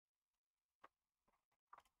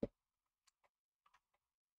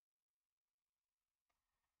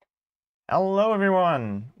Hello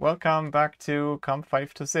everyone! Welcome back to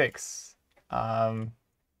COMP526. I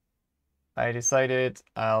decided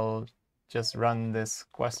I'll just run this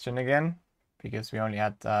question again because we only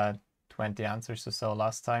had 20 answers or so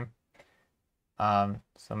last time.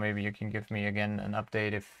 So maybe you can give me again an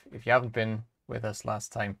update if you haven't been with us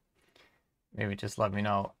last time. Maybe just let me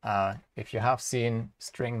know if you have seen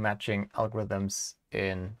string matching algorithms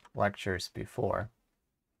in lectures before.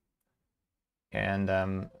 And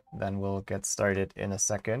then we'll get started in a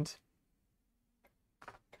second.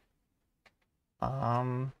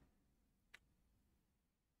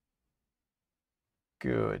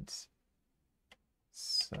 Good.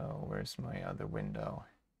 So where's my other window?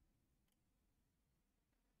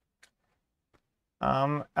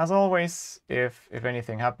 As always, if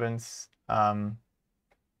anything happens,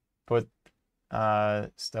 put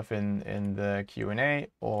stuff in the Q&A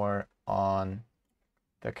or on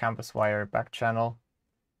the Campus Wire back channel.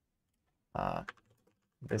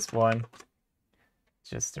 This one,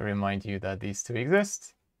 just to remind you that these two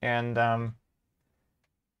exist. And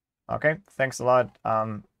okay, thanks a lot.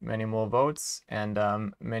 Many more votes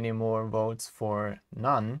and many more votes for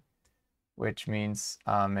none, which means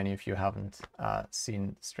many of you haven't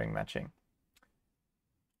seen string matching.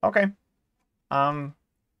 Okay,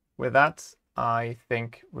 with that, I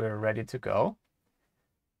think we're ready to go.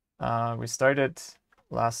 We started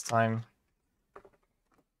last time.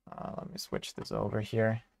 Let me switch this over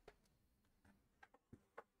here.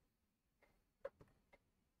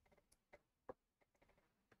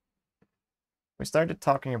 We started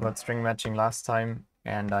talking about string matching last time,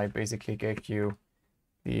 and I basically gave you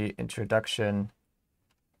the introduction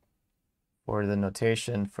for the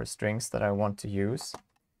notation for strings that I want to use.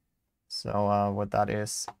 So what that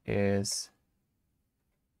is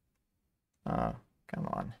come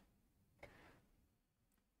on.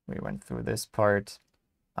 We went through this part.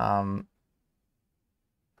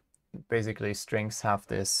 Basically, strings have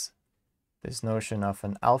this notion of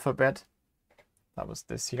an alphabet. That was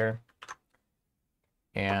this here.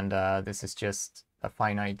 And this is just a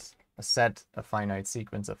finite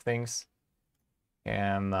sequence of things.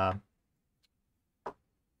 And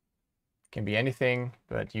can be anything,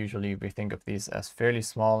 but usually we think of these as fairly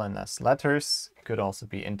small and as letters. It could also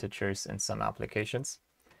be integers in some applications.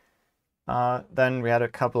 Then we had a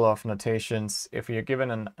couple of notations. If you're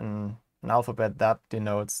given an alphabet, that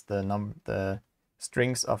denotes the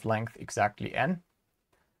strings of length exactly n.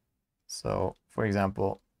 So, for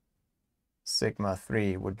example, sigma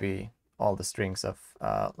 3 would be all the strings of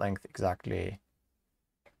length exactly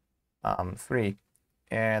 3.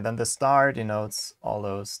 And then the star denotes all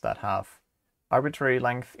those that have arbitrary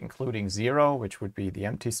length, including 0, which would be the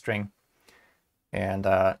empty string. And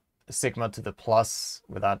sigma to the plus,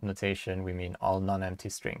 with that notation, we mean all non-empty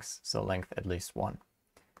strings, so length at least 1.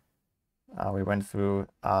 We went through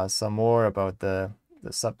some more about the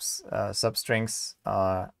substrings.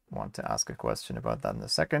 I want to ask a question about that in a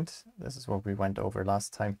second. This is what we went over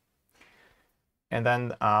last time. And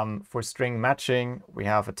then for string matching, we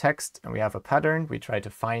have a text and we have a pattern. We try to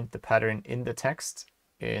find the pattern in the text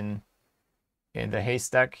in the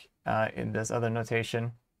haystack in this other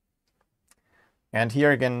notation. And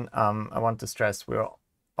here again, I want to stress my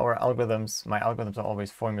algorithms are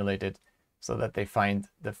always formulated so that they find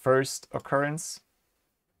the first occurrence.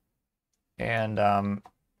 And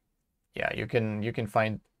yeah, you can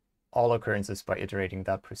find all occurrences by iterating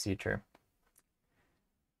that procedure.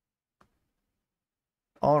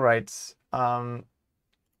 All right,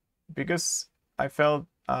 because I felt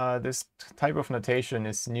this type of notation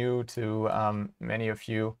is new to many of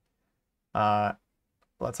you,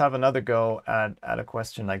 let's have another go at a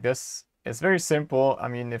question like this. It's very simple. I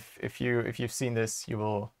mean, if you've seen this, you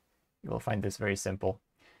will find this very simple.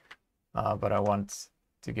 But I want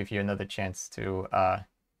to give you another chance to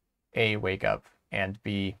A, wake up, and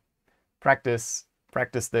B, practice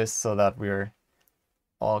this so that we're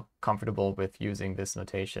all comfortable with using this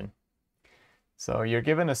notation. So you're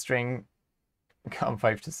given a string.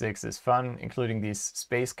 COMP526 is fun, including these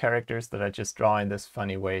space characters that I just draw in this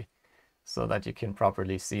funny way so that you can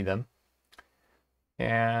properly see them.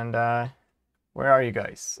 And where are you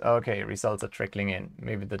guys? Okay, results are trickling in.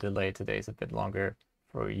 Maybe the delay today is a bit longer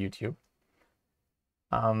for YouTube.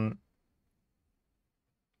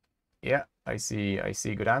 Yeah, I see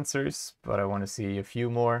good answers, but I want to see a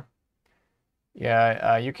few more.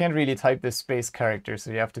 Yeah, you can't really type this space character,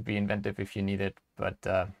 so you have to be inventive if you need it, but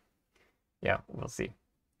yeah, we'll see.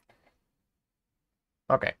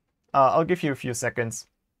 Okay, I'll give you a few seconds.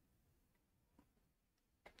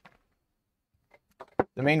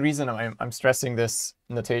 The main reason I'm stressing this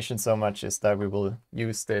notation so much is that we will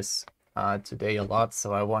use this today a lot,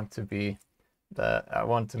 so I want to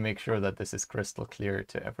make sure that this is crystal clear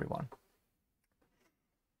to everyone.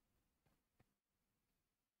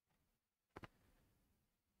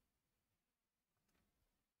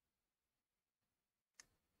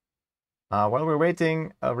 While we're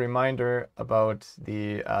waiting, a reminder about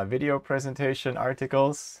the video presentation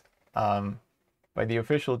articles. By the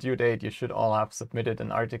official due date, you should all have submitted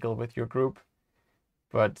an article with your group,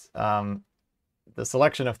 but the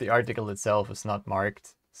selection of the article itself is not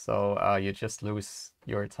marked, so you just lose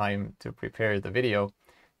your time to prepare the video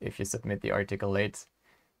if you submit the article late.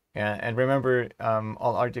 And remember,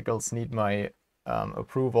 all articles need my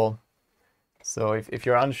approval. So if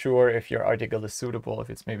you're unsure if your article is suitable,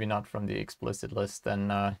 if it's maybe not from the explicit list,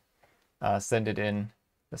 then send it in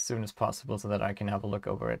as soon as possible so that I can have a look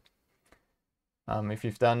over it. If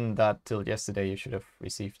you've done that till yesterday, you should have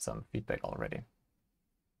received some feedback already.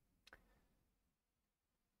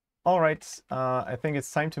 All right, I think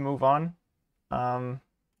it's time to move on.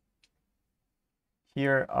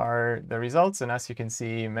 Here are the results, and as you can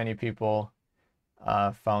see, many people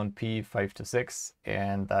found P526,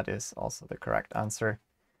 and that is also the correct answer.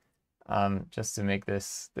 Just to make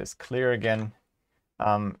this clear again,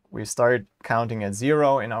 we start counting at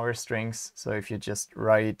 0 in our strings. So if you just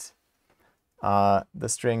write the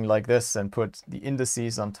string like this and put the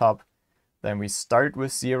indices on top, then we start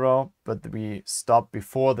with 0, but we stop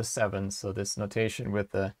before the 7. So this notation with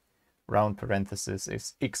the round parenthesis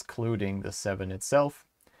is excluding the 7 itself.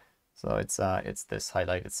 So it's this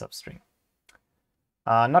highlighted substring.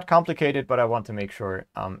 Not complicated, but I want to make sure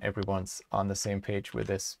everyone's on the same page with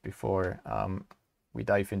this before we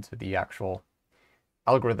dive into the actual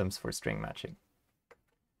algorithms for string matching.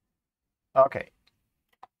 Okay.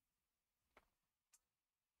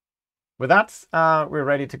 With that, we're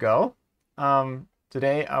ready to go.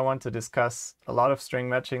 Today I want to discuss a lot of string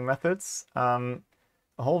matching methods, a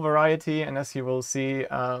whole variety, and as you will see,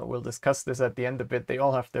 we'll discuss this at the end a bit. They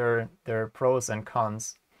all have their pros and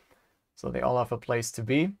cons, so they all have a place to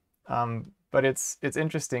be. But it's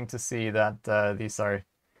interesting to see that these are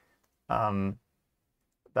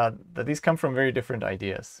that these come from very different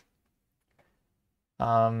ideas.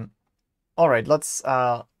 All right, let's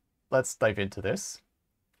dive into this.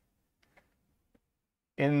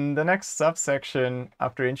 In the next subsection,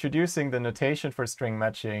 after introducing the notation for string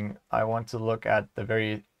matching, I want to look at the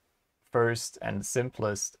very first and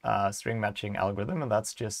simplest string matching algorithm, and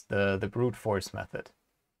that's just the brute force method.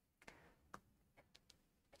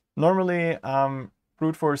 Normally,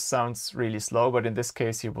 brute force sounds really slow, but in this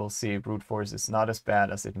case, you will see brute force is not as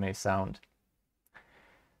bad as it may sound.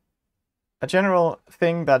 A general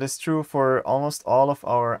thing that is true for almost all of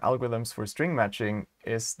our algorithms for string matching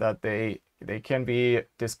is that they can be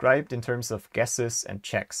described in terms of guesses and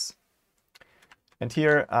checks. And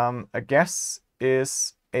here, a guess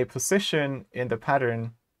is a position in the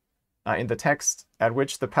pattern, in the text, at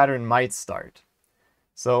which the pattern might start.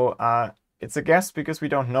 So it's a guess because we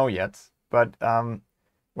don't know yet, but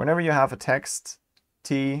whenever you have a text,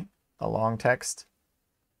 T, a long text,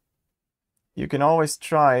 you can always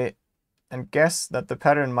try and guess that the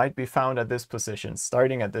pattern might be found at this position,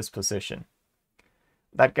 starting at this position.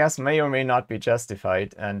 That guess may or may not be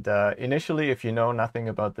justified, and initially, if you know nothing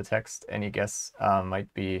about the text, any guess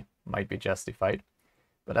might be justified.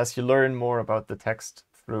 But as you learn more about the text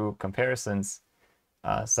through comparisons,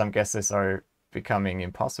 some guesses are becoming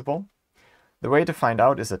impossible. The way to find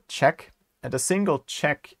out is a check, and a single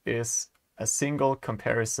check is a single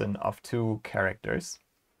comparison of two characters.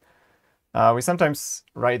 We sometimes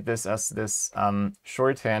write this as this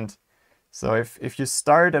shorthand. So if you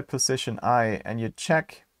start at position I and you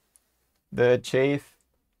check the jth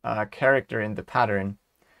character in the pattern,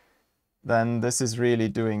 then this is really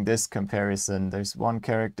doing this comparison. There's one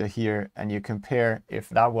character here, and you compare if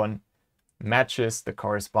that one matches the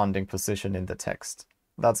corresponding position in the text.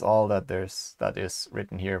 That's all that is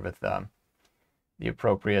written here with the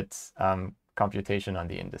appropriate computation on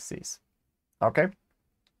the indices. Okay.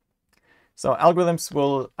 So algorithms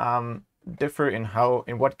will differ in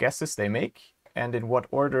what guesses they make, and in what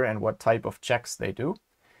order and what type of checks they do,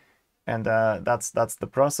 and that's the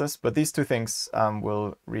process. But these two things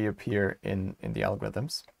will reappear in the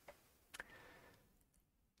algorithms.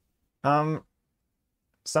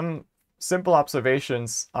 Some simple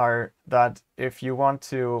observations are that if you want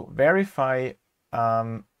to verify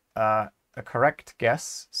a correct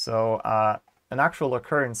guess, so an actual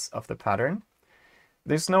occurrence of the pattern,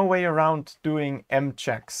 there's no way around doing M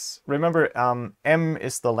checks. Remember, M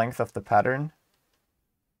is the length of the pattern.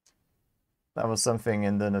 That was something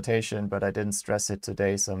in the notation, but I didn't stress it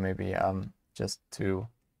today, so maybe just to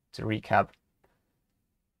recap.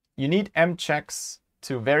 you need m checks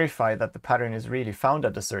to verify that the pattern is really found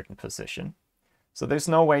at a certain position. So there's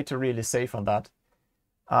no way to really save on that.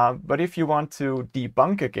 But if you want to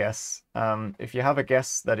debunk a guess, if you have a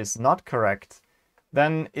guess that is not correct,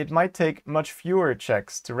 then it might take much fewer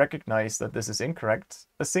checks to recognize that this is incorrect.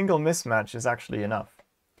 A single mismatch is actually enough.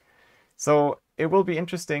 So it will be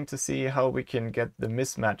interesting to see how we can get the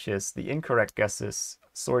mismatches, the incorrect guesses,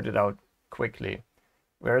 sorted out quickly.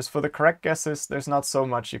 Whereas for the correct guesses, there's not so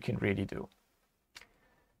much you can really do.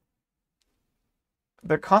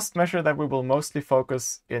 The cost measure that we will mostly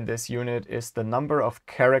focus in this unit is the number of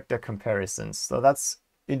character comparisons. So that's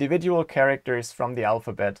individual characters from the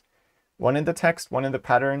alphabet, one in the text, one in the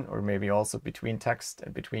pattern, or maybe also between text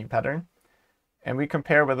and between pattern. And we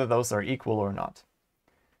compare whether those are equal or not.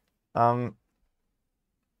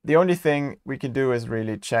 The only thing we can do is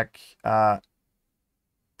really check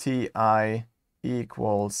Ti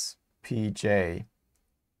equals Pj.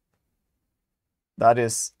 That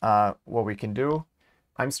is what we can do.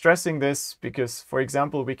 I'm stressing this because, for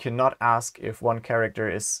example, we cannot ask if one character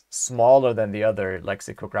is smaller than the other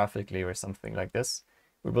lexicographically or something like this.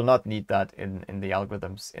 We will not need that in the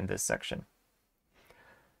algorithms in this section.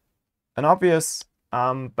 An obvious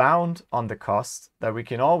bound on the cost that we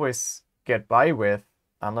can always get by with,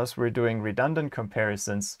 unless we're doing redundant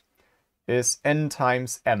comparisons, is n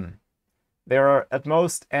times m. There are at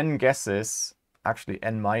most n guesses, actually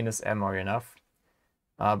n minus m are enough,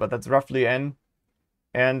 but that's roughly n.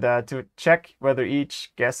 And to check whether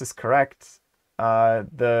each guess is correct,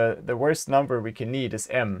 the worst number we can need is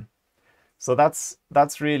m. So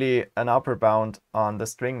that's really an upper bound on the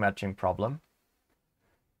string matching problem.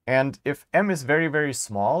 And if m is very, very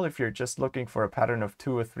small, if you're just looking for a pattern of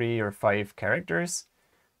 2 or 3 or 5 characters,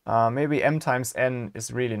 maybe m times n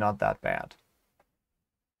is really not that bad.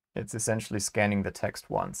 It's essentially scanning the text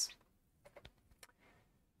once.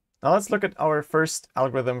 Now let's look at our first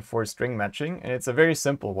algorithm for string matching, and it's a very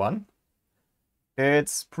simple one.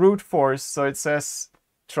 It's brute force, so it says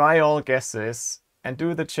try all guesses and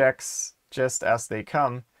do the checks just as they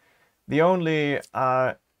come. The only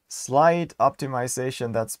slight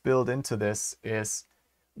optimization that's built into this is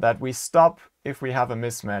that we stop if we have a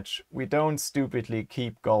mismatch. We don't stupidly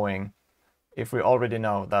keep going if we already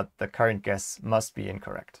know that the current guess must be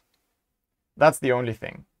incorrect. That's the only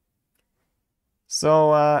thing.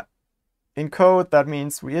 So in code, that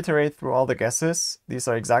means we iterate through all the guesses. These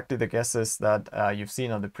are exactly the guesses that you've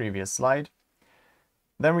seen on the previous slide.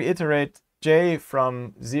 Then we iterate j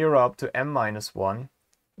from 0 up to m minus 1.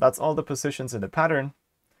 That's all the positions in the pattern,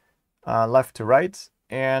 left to right.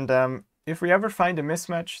 And if we ever find a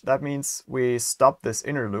mismatch, that means we stop this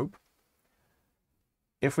inner loop.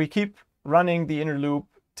 If we keep running the inner loop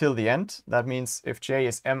till the end, that means if j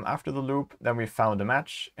is m after the loop, then we found a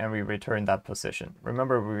match and we return that position.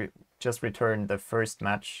 Remember, we just returned the first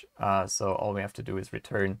match, so all we have to do is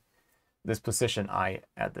return this position I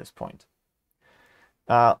at this point.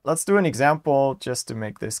 Let's do an example just to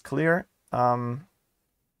make this clear.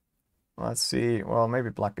 Let's see, well, maybe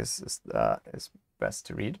black is best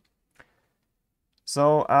to read.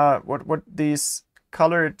 So what these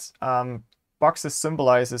colored boxes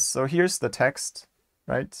symbolizes, so here's the text,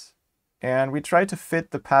 right? And we try to fit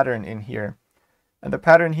the pattern in here. And the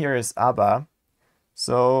pattern here is ABBA.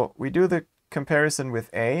 So we do the comparison with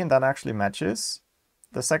A, and that actually matches.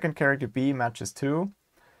 The second character B matches too.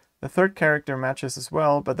 The third character matches as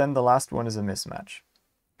well, but then the last one is a mismatch.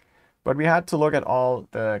 But we had to look at all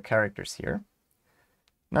the characters here.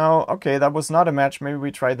 Now, okay, that was not a match. Maybe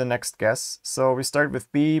we try the next guess. So we start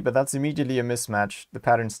with B, but that's immediately a mismatch. The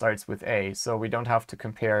pattern starts with A, so we don't have to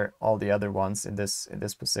compare all the other ones in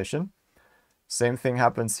this position. Same thing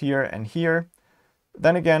happens here and here.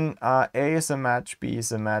 Then again, A is a match, B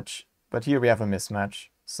is a match, but here we have a mismatch.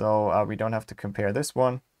 So we don't have to compare this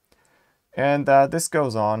one. And this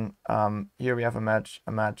goes on. Here we have a match,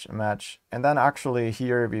 a match, a match. And then actually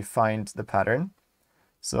here we find the pattern.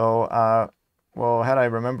 So, well, had I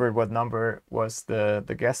remembered what number was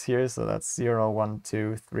the guess here, so that's 0, 1,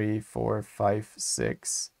 2, 3, 4, 5,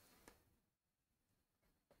 6.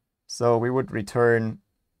 So we would return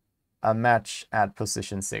a match at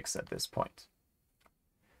position 6 at this point.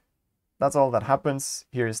 That's all that happens.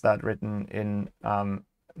 Here's that written in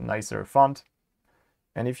nicer font.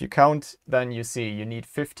 And if you count, then you see you need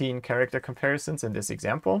 15 character comparisons in this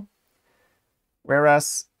example.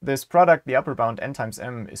 Whereas this product, the upper bound n times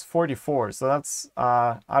m, is 44. So that's,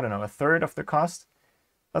 I don't know, a third of the cost.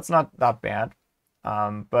 That's not that bad.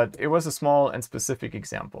 But it was a small and specific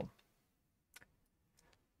example.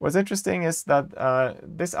 What's interesting is that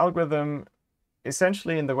this algorithm,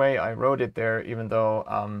 essentially in the way I wrote it there, even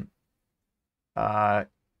though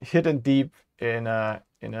hidden deep in a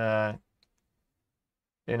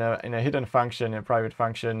hidden function, a private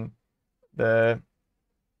function. The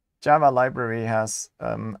Java library has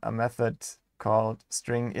a method called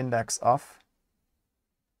string index of.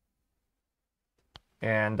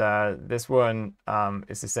 And this one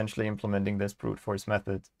is essentially implementing this brute force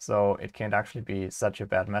method. So it can't actually be such a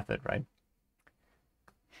bad method, right?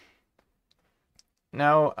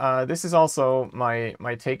 Now, this is also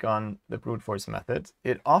my take on the brute force method.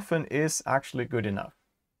 It often is actually good enough,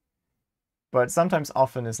 but sometimes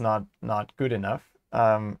often is not good enough.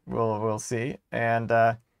 We'll see. And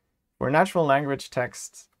for natural language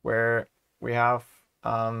text, where we have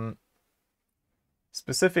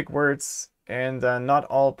specific words and not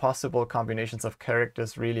all possible combinations of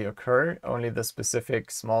characters really occur, only the specific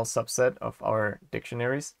small subset of our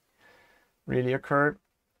dictionaries really occur.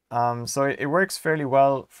 So it works fairly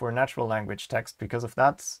well for natural language text because of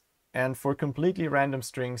that. And for completely random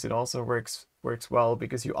strings, it also works well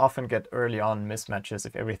because you often get early on mismatches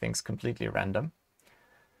if everything's completely random.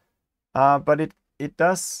 But it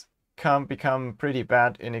does become pretty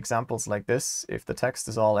bad in examples like this. If the text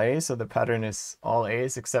is all A, so the pattern is all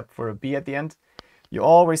A's except for a B at the end, you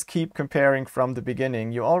always keep comparing from the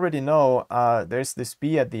beginning. You already know there's this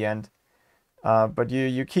B at the end, but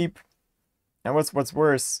you keep. And what's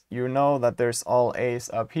worse, you know that there's all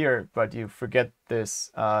A's up here, but you forget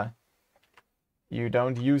this. You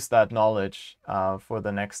don't use that knowledge for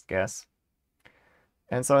the next guess.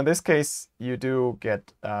 And so in this case, you do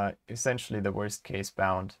get essentially the worst case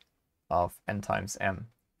bound of n times m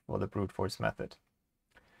for the brute force method.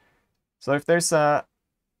 So if there's a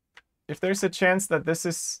chance that this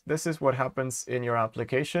is what happens in your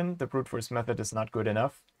application, the brute force method is not good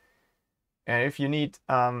enough. And if you need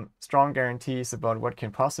strong guarantees about what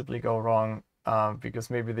can possibly go wrong, because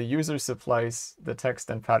maybe the user supplies the text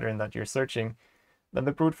and pattern that you're searching, then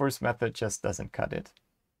the brute force method just doesn't cut it.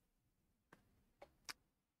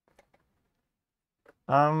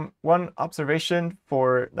 One observation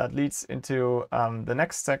that leads into the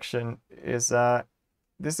next section is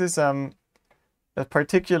this is a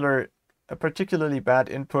particularly bad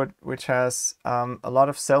input which has a lot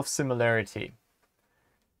of self-similarity.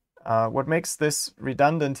 What makes this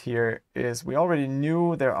redundant here is we already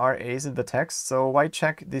knew there are A's in the text, so why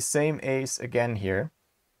check the same A's again here?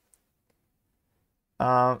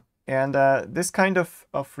 And this kind of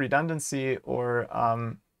redundancy or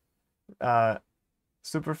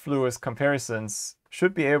superfluous comparisons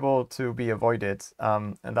should be able to be avoided,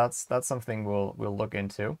 and that's something we'll look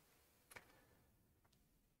into.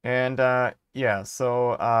 And yeah,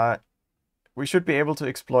 so we should be able to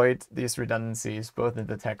exploit these redundancies both in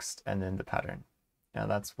the text and in the pattern.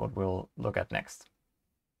 And that's what we'll look at next.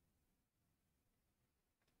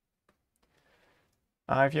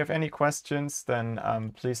 If you have any questions, then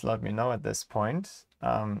please let me know at this point.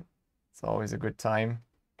 It's always a good time.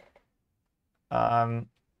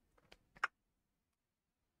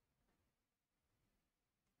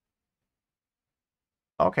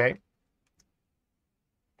 Okay.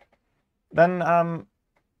 Then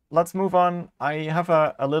let's move on. I have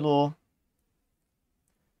a little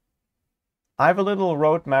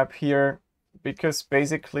roadmap here because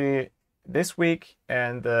basically this week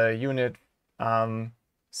and the unit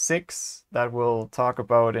 6 that we'll talk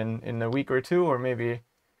about in a week or two, or maybe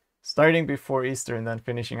starting before Easter and then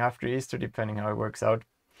finishing after Easter, depending how it works out.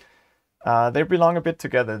 They belong a bit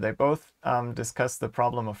together. They both discuss the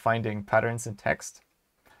problem of finding patterns in text.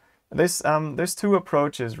 There's two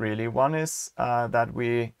approaches really. One is that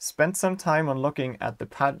we spend some time on looking at the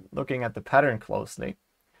pattern closely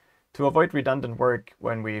to avoid redundant work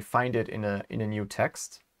when we find it in a new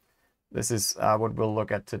text. This is what we'll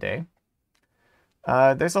look at today.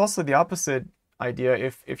 There's also the opposite idea.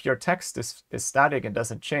 If your text is static and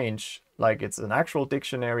doesn't change, like it's an actual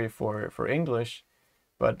dictionary for English,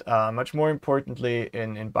 but much more importantly,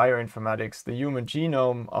 in bioinformatics, the human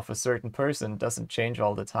genome of a certain person doesn't change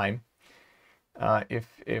all the time. If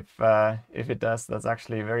it does, that's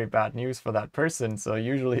actually very bad news for that person. So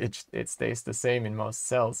usually it stays the same in most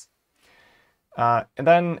cells. And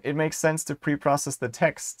then it makes sense to pre-process the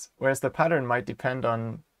text, whereas the pattern might depend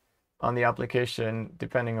on the application,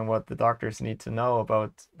 depending on what the doctors need to know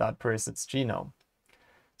about that person's genome.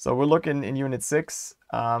 So we'll look in Unit 6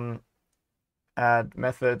 at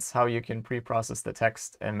methods how you can pre-process the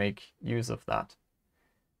text and make use of that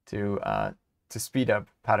to speed up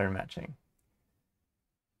pattern matching.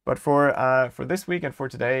 But for this week and for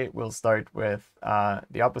today, we'll start with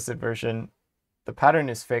the opposite version. The pattern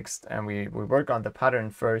is fixed, and we work on the pattern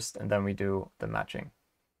first, and then we do the matching.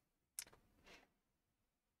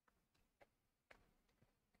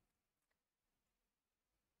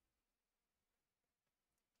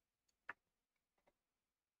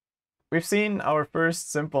 we've seen our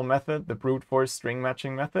first simple method, the brute force string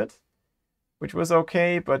matching method, which was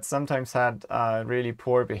okay, but sometimes had really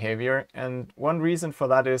poor behavior. And one reason for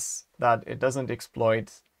that is that it doesn't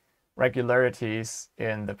exploit regularities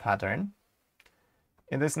in the pattern.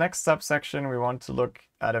 In this next subsection, we want to look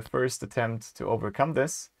at a first attempt to overcome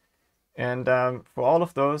this. And for all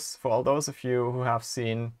those of you who have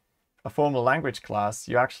seen a formal language class,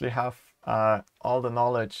 you actually have all the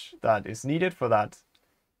knowledge that is needed for that,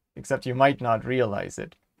 except you might not realize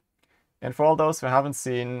it. And for all those who haven't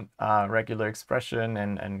seen regular expression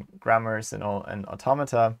and grammars and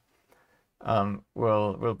automata,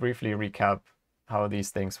 we'll briefly recap how these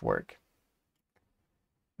things work.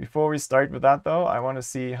 Before we start with that, though, I want to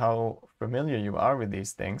see how familiar you are with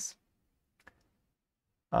these things.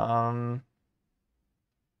 No,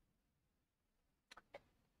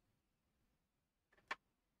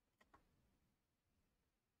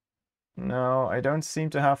 I don't seem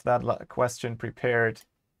to have that question prepared.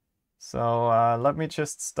 So let me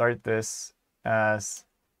just start this as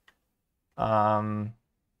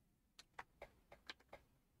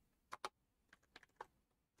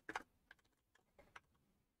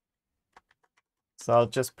so I'll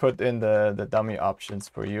just put in the dummy options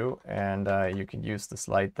for you, and you can use the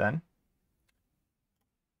slide then.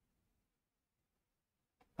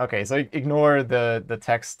 Okay, so ignore the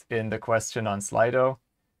text in the question on Slido.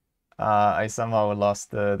 I somehow lost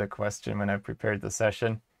the question when I prepared the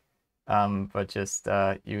session, but just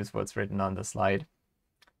use what's written on the slide.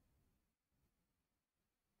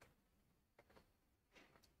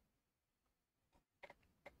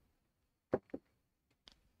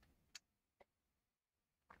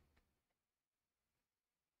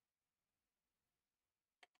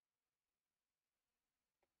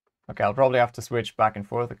 Okay, I'll probably have to switch back and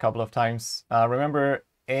forth a couple of times. Remember,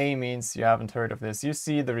 A means you haven't heard of this. You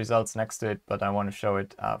see the results next to it, but I want to show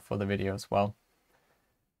it for the video as well.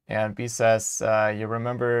 And B says you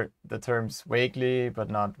remember the terms vaguely, but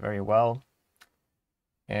not very well.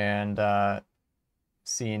 And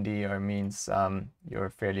C and D means you're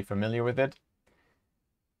fairly familiar with it.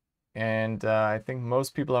 And I think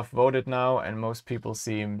most people have voted now, and most people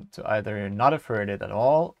seem to either not have heard it at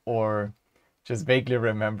all or just vaguely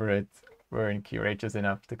remember it, weren't courageous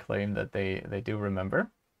enough to claim that they do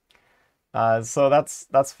remember. So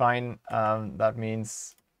that's fine. That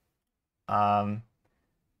means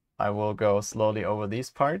I will go slowly over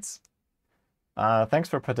these parts. Thanks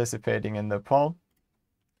for participating in the poll.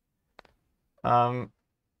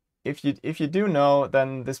 If you do know,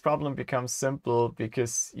 then this problem becomes simple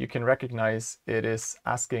because you can recognize it is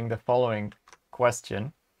asking the following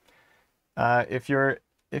question.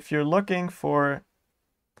 If you're looking for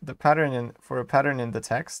the pattern a pattern in the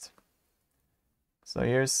text, so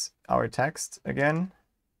here's our text again.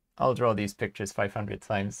 I'll draw these pictures 500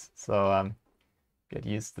 times, so get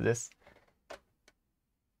used to this.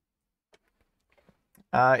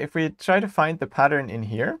 If we try to find the pattern in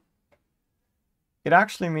here, it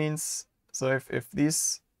actually means, so if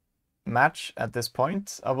these match at this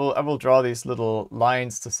point, I will draw these little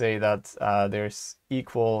lines to say that there's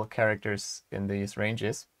equal characters in these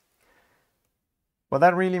ranges. What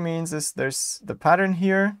that really means is there's the pattern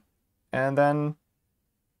here, and then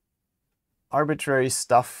arbitrary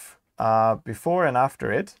stuff before and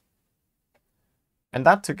after it. And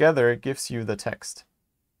that together gives you the text.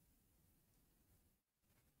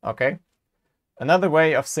 Okay. Another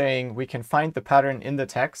way of saying we can find the pattern in the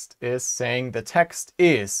text is saying the text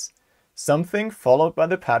is something followed by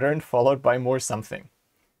the pattern followed by more something,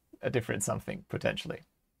 a different something potentially.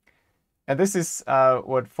 And this is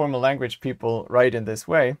what formal language people write in this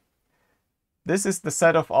way. This is the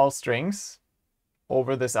set of all strings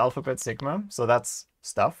over this alphabet sigma, so that's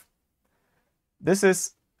stuff. This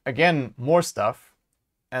is, again, more stuff,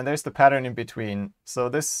 and there's the pattern in between. So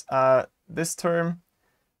this term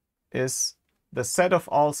is the set of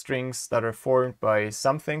all strings that are formed by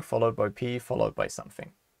something followed by p followed by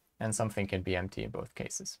something. And something can be empty in both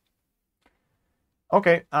cases.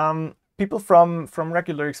 Okay, people from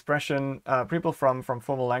regular expression, people from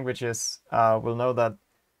formal languages will know that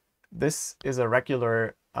this is a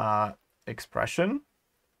regular expression,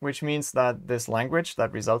 which means that this language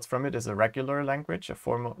that results from it is a regular language, a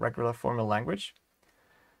regular formal language.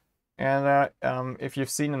 And if you've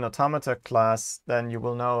seen an automata class, then you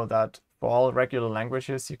will know that for all regular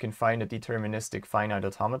languages, you can find a deterministic finite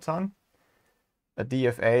automaton, a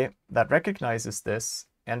DFA, that recognizes this.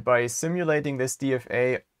 And by simulating this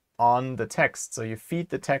DFA on the text, so you feed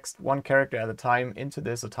the text one character at a time into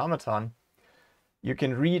this automaton, you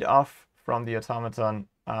can read off from the automaton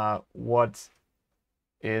what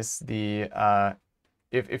is the,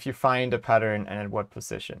 if you find a pattern and at what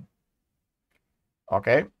position.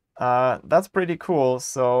 Okay, that's pretty cool.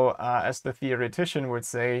 So as the theoretician would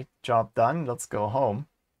say, job done, let's go home.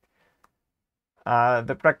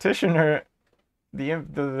 The practitioner,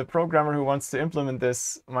 the programmer who wants to implement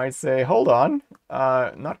this might say, hold on,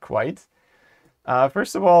 not quite.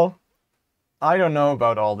 First of all, I don't know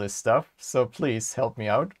about all this stuff, so please help me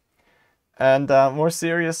out. And more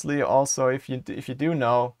seriously, also, if you do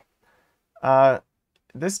know,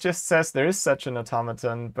 this just says there is such an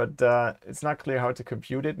automaton, but it's not clear how to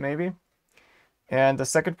compute it, maybe. And the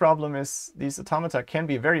second problem is these automata can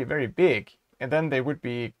be very, very big, and then they would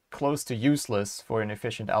be close to useless for an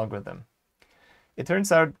efficient algorithm. It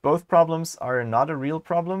turns out both problems are not a real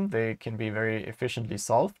problem. They can be very efficiently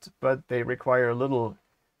solved, but they require a little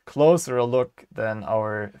closer a look than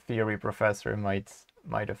our theory professor might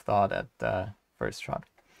have thought at first shot.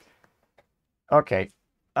 Okay,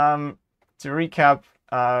 to recap,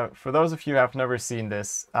 for those of you who have never seen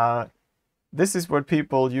this, this is what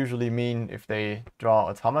people usually mean if they draw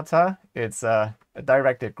automata. It's a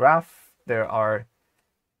directed graph. There are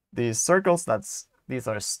these circles, these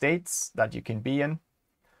are states that you can be in.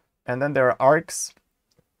 And then there are arcs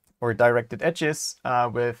or directed edges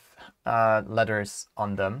with letters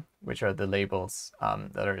on them, which are the labels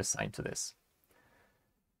that are assigned to this.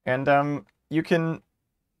 And you can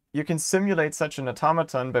simulate such an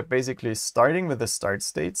automaton by basically starting with the start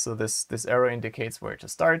state. So this arrow indicates where to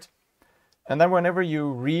start. And then whenever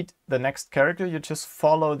you read the next character, you just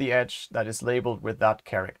follow the edge that is labeled with that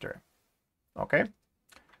character. Okay?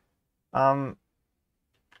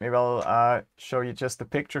 Maybe I'll show you just the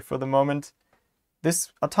picture for the moment.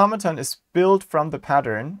 This automaton is built from the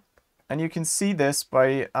pattern, and you can see this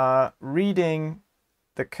by reading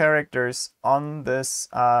the characters on this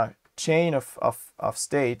chain of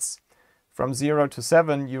states from 0 to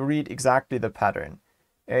 7. You read exactly the pattern.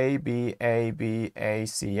 A, B, A, B, A,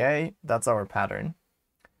 C, A. That's our pattern.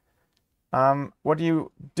 What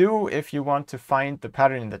you do if you want to find the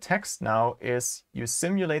pattern in the text now is you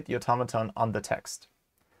simulate the automaton on the text.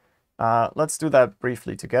 Let's do that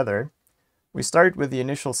briefly together. We start with the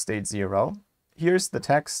initial state 0. Here's the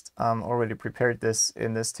text. Already prepared this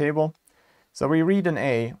in this table. So we read an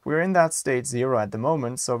A. We're in that state 0 at the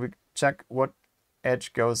moment, so we check what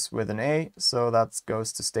edge goes with an A. So that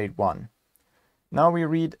goes to state 1. Now we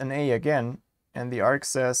read an A again, and the arc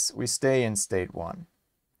says we stay in state 1.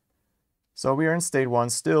 So we are in state 1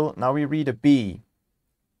 still. Now we read a B,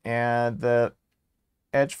 and the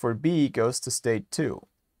edge for B goes to state 2.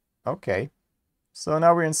 Okay, so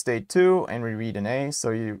now we're in state 2, and we read an A,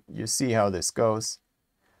 so you see how this goes.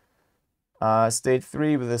 State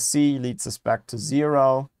 3 with a C leads us back to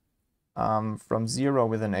 0. From 0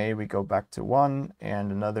 with an A, we go back to 1,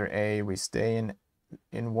 and another A, we stay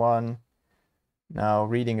in 1. Now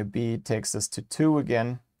reading a B takes us to 2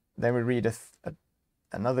 again. Then we read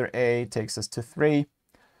another A, takes us to 3.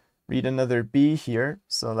 Read another B here,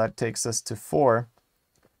 so that takes us to 4.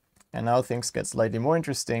 And now things get slightly more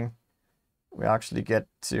interesting. We actually get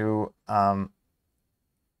to the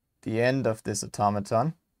end of this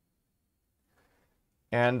automaton.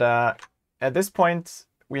 And at this point,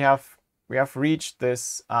 we have reached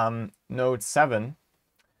this node 7.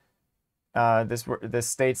 This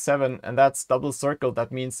state 7, and that's double circled.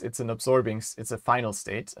 That means it's it's a final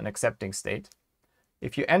state, an accepting state.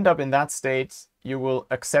 If you end up in that state, you will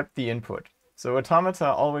accept the input. So automata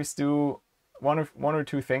always do one or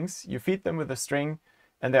two things. You feed them with a string,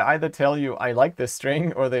 and they either tell you, I like this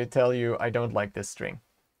string, or they tell you, I don't like this string.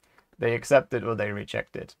 They accept it or they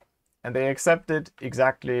reject it. And they accept it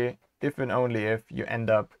exactly if and only if you end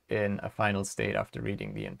up in a final state after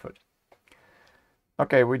reading the input.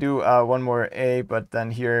 Okay, we do one more A, but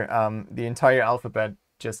then here the entire alphabet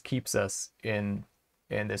just keeps us in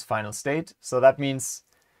this final state. So that means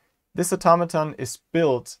this automaton is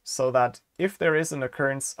built so that if there is an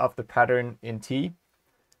occurrence of the pattern in T,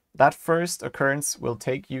 that first occurrence will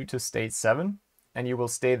take you to state 7, and you will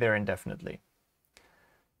stay there indefinitely.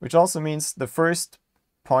 Which also means the first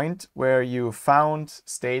point where you found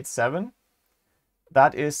state 7,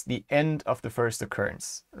 that is the end of the first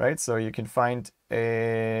occurrence, right? So you can find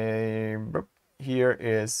here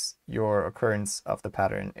is your occurrence of the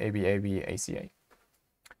pattern ABAB ACA.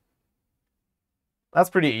 That's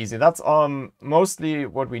pretty easy. That's mostly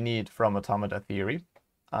what we need from automata theory.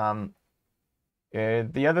 The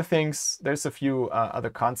other things, there's a few other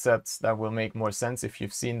concepts that will make more sense if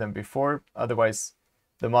you've seen them before. Otherwise,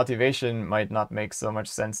 the motivation might not make so much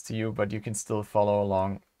sense to you, but you can still follow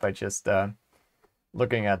along by just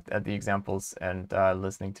looking at the examples and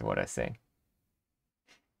listening to what I say.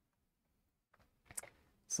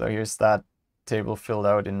 So here's that table filled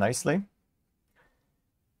out in nicely.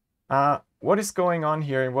 what is going on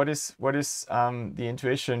here, and what is the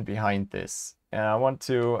intuition behind this? And I want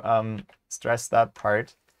to stress that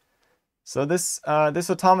part. So this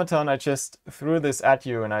automaton, I just threw this at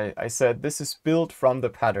you, and I said this is built from the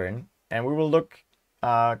pattern, and we will look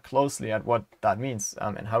closely at what that means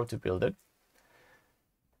and how to build it.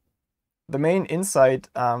 The main insight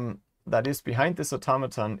that is behind this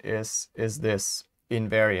automaton is this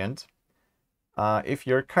invariant. If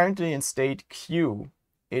you're currently in state Q,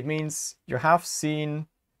 it means you have seen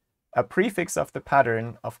a prefix of the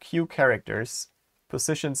pattern of Q characters,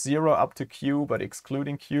 position 0 up to Q, but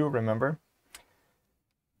excluding Q, remember?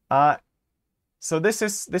 So this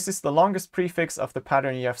is the longest prefix of the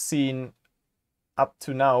pattern you have seen up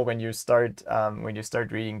to now when you start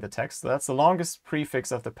reading the text. So that's the longest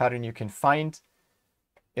prefix of the pattern you can find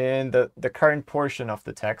in the current portion of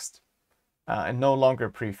the text, and no longer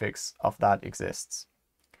prefix of that exists.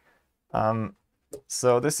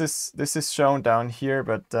 So this is shown down here,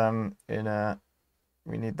 but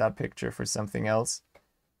we need that picture for something else.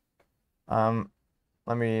 Let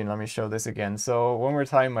me show this again. So one more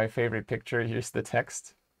time, my favorite picture. Here's the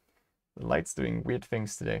text. The light's doing weird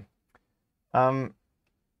things today.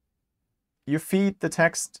 You feed the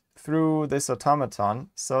text through this automaton.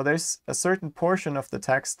 So there's a certain portion of the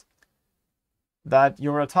text that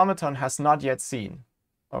your automaton has not yet seen.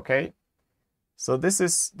 Okay. So this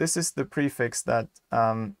is the prefix that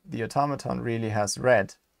the automaton really has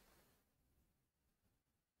read.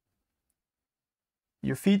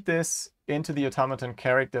 You feed this into the automaton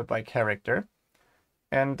character by character,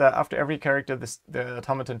 and after every character, the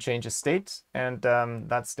automaton changes state, and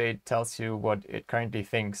that state tells you what it currently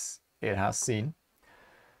thinks it has seen.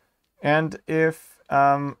 And if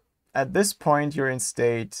at this point you're in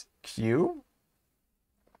state Q,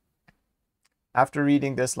 after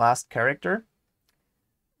reading this last character,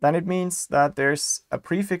 then it means that there's a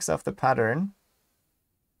prefix of the pattern.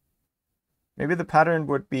 Maybe the pattern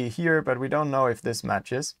would be here, but we don't know if this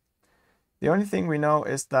matches. The only thing we know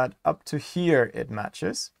is that up to here it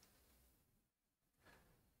matches.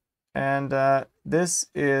 And this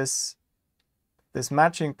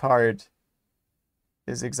matching part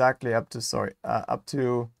is exactly up to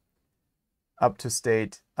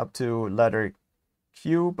letter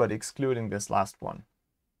Q, but excluding this last one.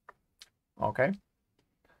 Okay.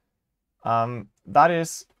 That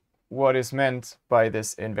is what is meant by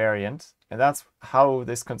this invariant, and that's how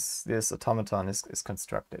this automaton is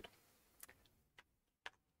constructed.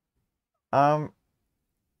 Why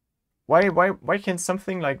can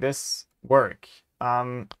something like this work?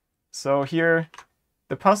 So here,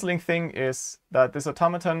 the puzzling thing is that this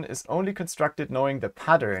automaton is only constructed knowing the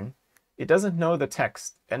pattern. It doesn't know the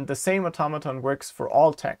text, and the same automaton works for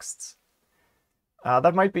all texts.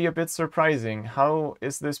 That might be a bit surprising. How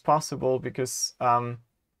is this possible? Because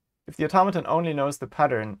if the automaton only knows the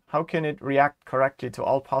pattern, how can it react correctly to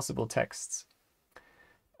all possible texts?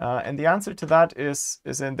 And the answer to that is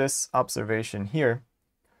in this observation here.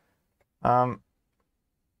 The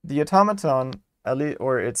automaton,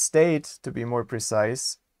 or its state to be more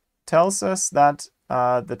precise, tells us that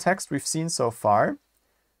the text we've seen so far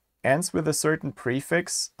ends with a certain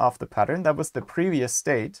prefix of the pattern. That was the previous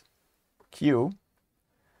state, Q.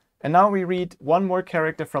 And now we read one more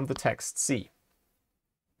character from the text, C.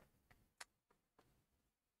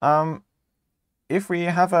 If we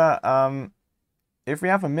have a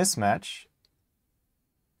mismatch,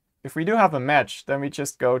 if we do have a match, then we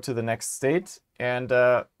just go to the next state, and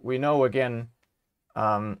we know again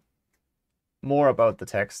more about the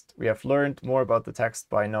text. We have learned more about the text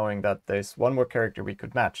by knowing that there's one more character we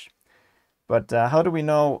could match. But how do we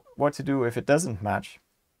know what to do if it doesn't match?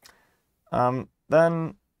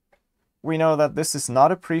 Then we know that this is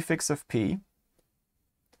not a prefix of P.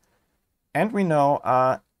 And we know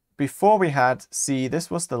before we had C,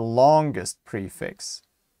 this was the longest prefix.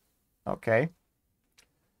 Okay.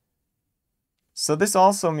 So this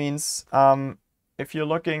also means if you're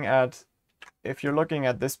looking at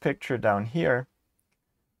this picture down here,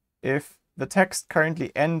 if the text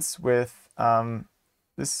currently ends with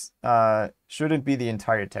this shouldn't be the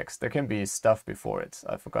entire text. There can be stuff before it.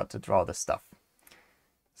 I forgot to draw the stuff.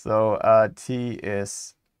 So T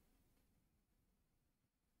is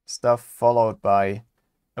stuff followed by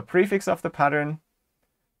a prefix of the pattern.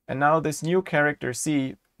 And now this new character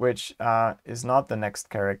C, which is not the next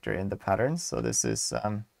character in the pattern. So this is,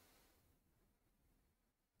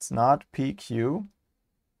 it's not PQ.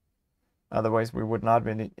 Otherwise we would not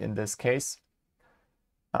be in this case.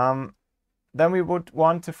 Then we would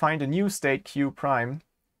want to find a new state Q prime.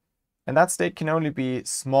 And that state can only be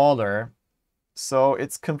smaller So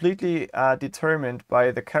it's completely determined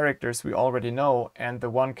by the characters we already know and the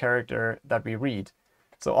one character that we read.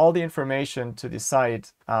 So all the information to decide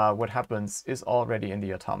what happens is already in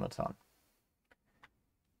the automaton.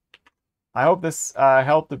 I hope this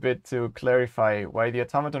helped a bit to clarify why the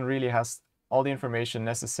automaton really has all the information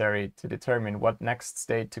necessary to determine what next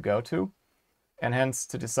state to go to, and hence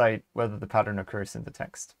to decide whether the pattern occurs in the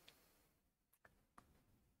text.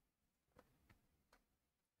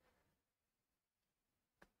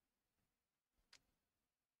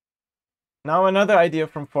 Now another idea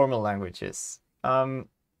from formal languages.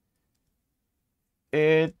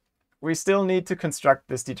 We still need to construct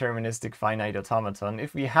this deterministic finite automaton.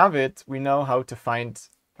 If we have it, we know how to find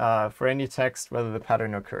for any text whether the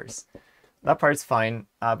pattern occurs. That part's fine,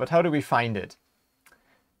 but how do we find it?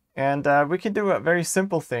 And we can do a very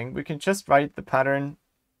simple thing. We can just write the pattern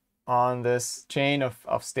on this chain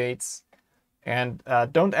of states and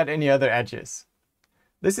don't add any other edges.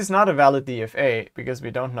 This is not a valid DFA because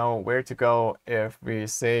we don't know where to go if we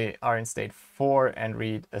say are in state 4 and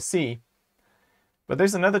read a C. But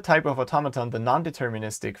there's another type of automaton, the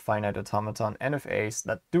non-deterministic finite automaton, NFAs,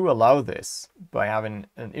 that do allow this by having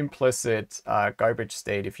an implicit garbage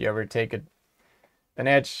state. If you ever take an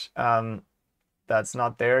edge that's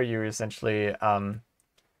not there, you essentially,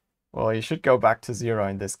 well, you should go back to 0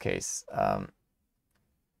 in this case.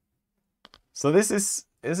 So this is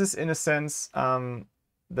in a sense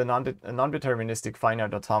the non-deterministic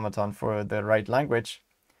finite automaton for the right language.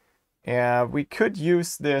 We could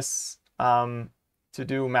use this to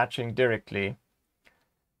do matching directly.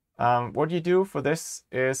 What you do for this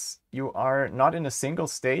is you are not in a single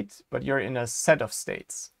state, but you're in a set of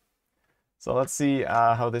states. So let's see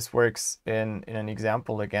how this works in an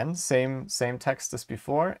example again. Same text as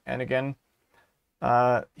before. And again,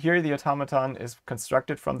 here the automaton is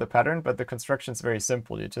constructed from the pattern, but the construction is very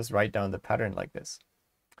simple. You just write down the pattern like this.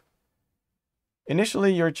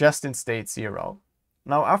 Initially, you're just in state 0.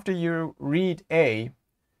 Now, after you read A,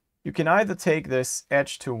 you can either take this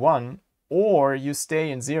edge to 1 or you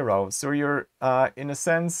stay in 0. So you're, in a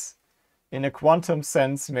sense, in a quantum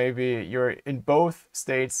sense, maybe you're in both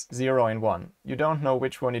states 0 and 1. You don't know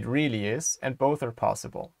which one it really is, and both are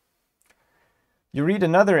possible. You read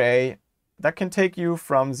another A, that can take you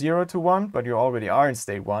from 0 to 1, but you already are in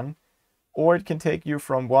state 1. Or it can take you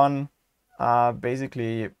from 1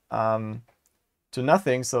 basically to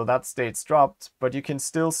nothing, so that state's dropped, but you can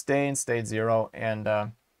still stay in state 0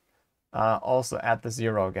 and also add the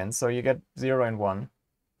 0 again. So you get 0 and 1.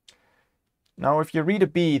 Now, if you read a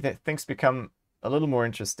B, things become a little more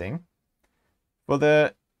interesting. For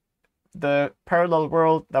the parallel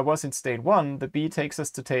world that was in state 1, the B takes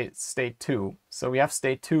us to state 2. So we have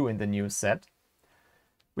state 2 in the new set.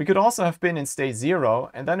 We could also have been in state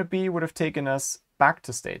 0, and then a B would have taken us back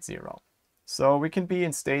to state 0. So we can be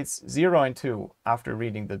in states 0 and 2 after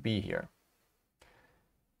reading the B here.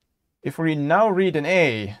 If we now read an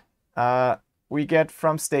A, we get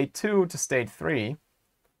from state 2 to state 3.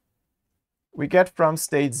 We get from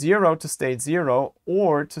state 0 to state 0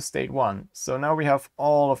 or to state 1. So now we have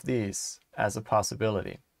all of these as a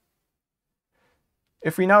possibility.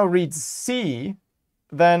 If we now read C,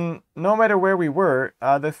 then no matter where we were,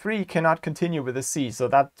 the 3 cannot continue with the C. So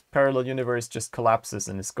that parallel universe just collapses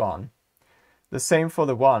and is gone. The same for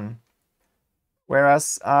the 1.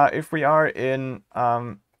 Whereas if we are in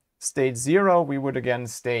state 0, we would again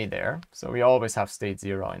stay there. So we always have state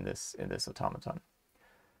 0 in this automaton.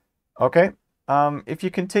 Okay, if you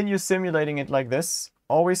continue simulating it like this,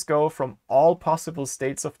 always go from all possible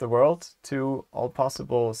states of the world to all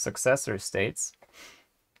possible successor states.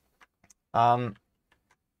 Then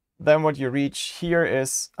what you reach here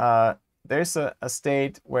is there's a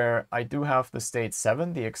state where I do have the state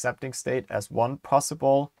 7, the accepting state, as one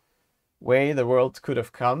possible way the world could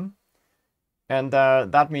have come. And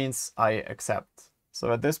that means I accept.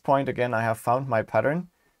 So at this point, again, I have found my pattern.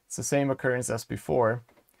 It's the same occurrence as before.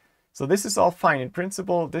 So this is all fine. In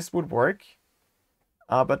principle, this would work.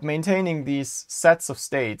 But maintaining these sets of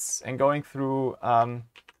states and going through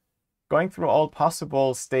all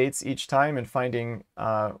possible states each time and finding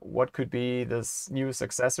what could be this new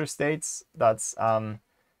successor states, that's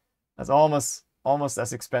almost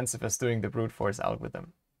as expensive as doing the brute force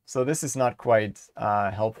algorithm. So this is not quite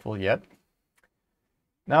helpful yet.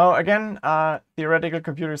 Now again, theoretical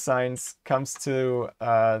computer science comes to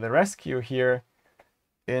the rescue here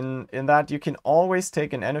in that you can always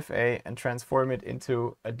take an NFA and transform it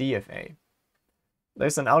into a DFA.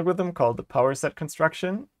 There's an algorithm called the power set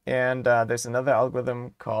construction, and there's another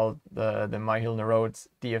algorithm called the Myhill-Nerode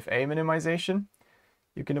DFA minimization.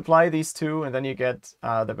 You can apply these two, and then you get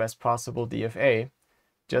the best possible DFA.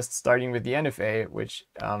 just starting with the n of a, which,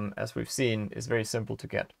 as we've seen, is very simple to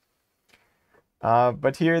get.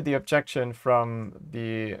 But here the objection from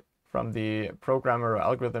the programmer or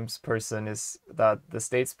algorithms person is that the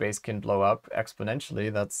state space can blow up exponentially.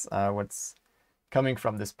 That's what's coming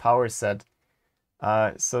from this power set.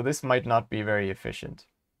 So this might not be very efficient.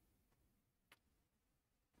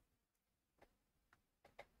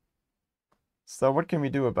 So what can we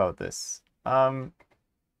do about this?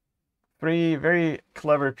 Three very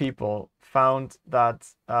clever people found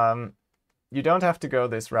that you don't have to go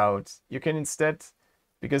this route. You can instead,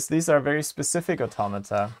 because these are very specific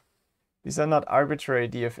automata, these are not arbitrary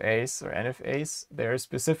DFAs or NFAs, they're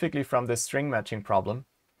specifically from the string matching problem.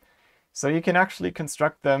 So you can actually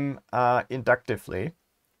construct them inductively.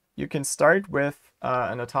 You can start with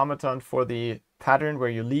an automaton for the pattern where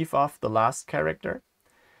you leave off the last character.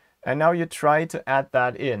 And now you try to add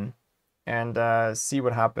that in and see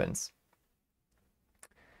what happens.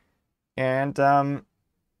 And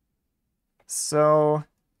so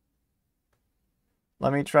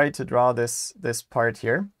let me try to draw this part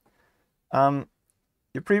here.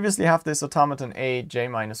 You previously have this automaton a j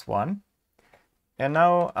minus 1. And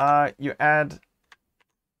now you add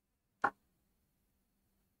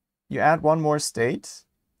one more state,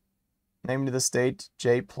 namely the state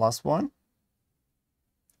j plus 1.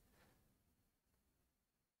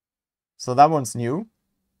 So that one's new.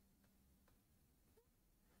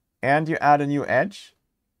 And you add a new edge,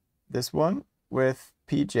 this one, with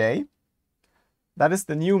pj. That is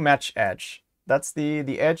the new match edge. That's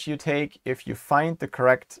the edge you take if you find the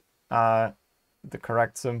correct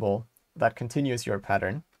symbol that continues your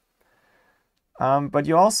pattern. But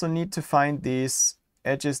you also need to find these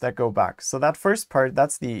edges that go back. So that first part,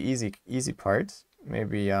 that's the easy part.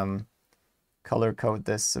 Maybe color code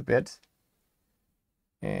this a bit.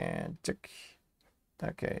 And check.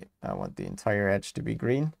 Okay, I want the entire edge to be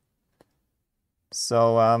green.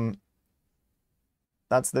 So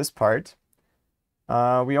that's this part.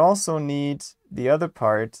 We also need the other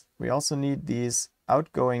part. We also need these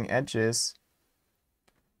outgoing edges.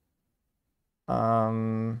 I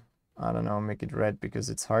don't know, make it red because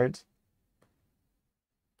it's hard.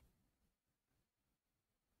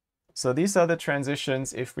 So these are the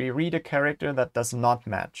transitions if we read a character that does not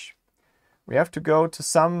match. We have to go to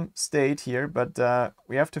some state here, but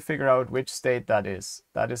we have to figure out which state that is.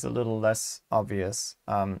 That is a little less obvious,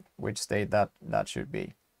 which state that should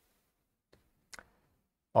be.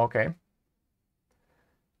 Okay.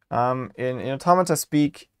 In automata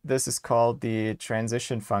speak, this is called the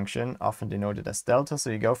transition function, often denoted as delta. So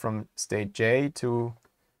you go from state j to,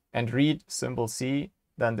 and read symbol c,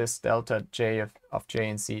 then this delta j of j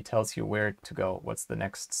and c tells you where to go, what's the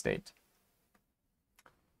next state.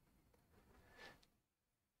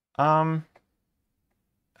 How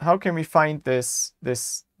can we find this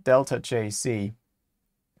delta jc?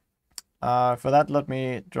 For that, let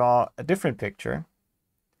me draw a different picture.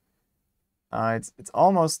 It's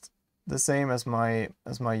almost the same as my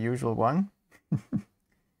usual one.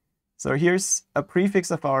 So here's a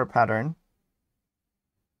prefix of our pattern.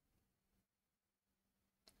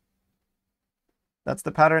 That's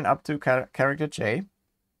the pattern up to character j.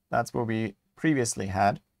 That's what we previously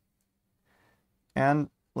had.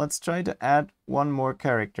 And let's try to add one more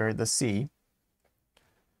character, the c.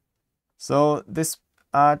 So this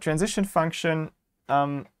transition function,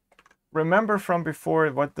 remember from before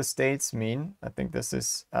what the states mean. I think this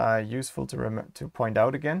is useful to point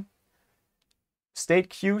out again. State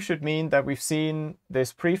q should mean that we've seen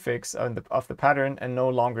this prefix of the pattern and no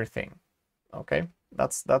longer thing. Okay,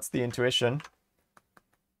 that's the intuition.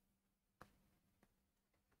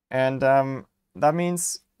 And that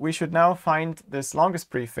means we should now find this longest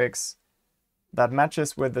prefix that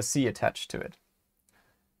matches with the c attached to it.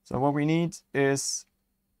 So what we need is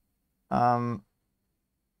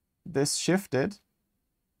this shifted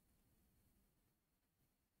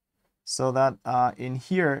so that in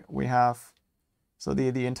here we have, so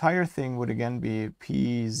the entire thing would again be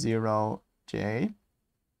P0J.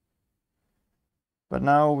 But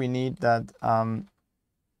now we need that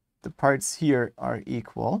the parts here are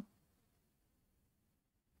equal,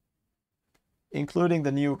 including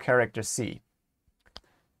the new character C.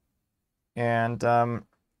 And the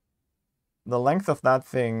length of that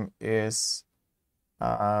thing is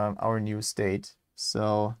our new state.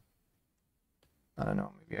 So I don't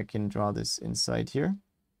know, maybe I can draw this inside here.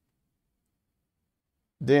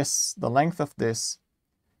 The length of this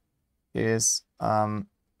is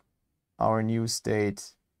our new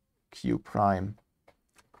state Q prime.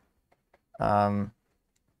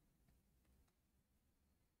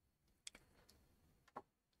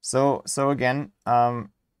 So again,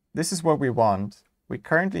 this is what we want. we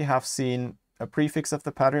currently have seen a prefix of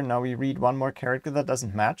the pattern. Now we read one more character that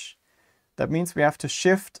doesn't match. That means we have to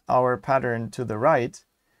shift our pattern to the right,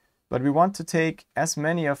 but we want to take as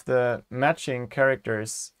many of the matching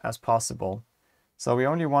characters as possible. So we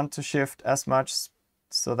only want to shift as much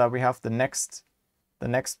so that we have the next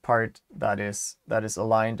part that is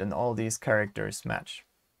aligned and all these characters match.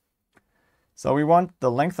 So we want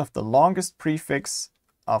the length of the longest prefix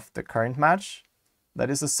of the current match. That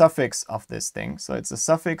is a suffix of this thing. So it's a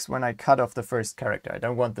suffix when I cut off the first character. I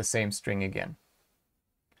don't want the same string again.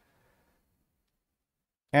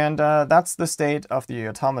 And that's the state of the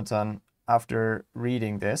automaton after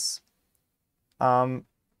reading this. And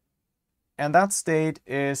that state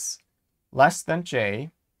is less than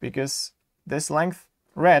j, because this length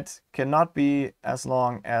red cannot be as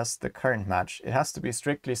long as the current match. It has to be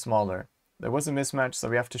strictly smaller. There was a mismatch, so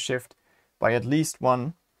we have to shift by at least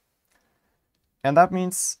 1. And that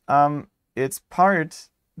means we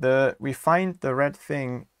find the red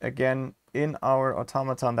thing again in our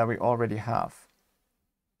automaton that we already have.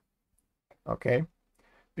 Okay,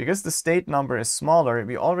 because the state number is smaller,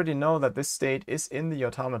 we already know that this state is in the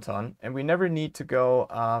automaton, and we never need to go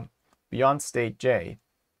beyond state j.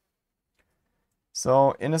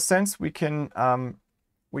 So in a sense, we can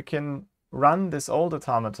run this old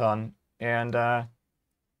automaton and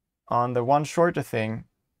on the one shorter thing,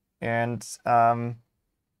 and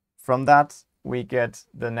from that we get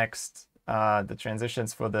the next the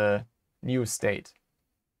transitions for the new state.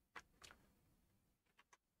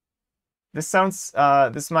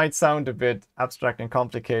 This might sound a bit abstract and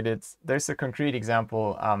complicated. There's a concrete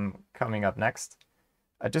example coming up next.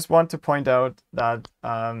 I just want to point out that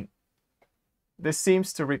this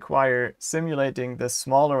seems to require simulating the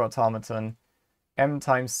smaller automaton m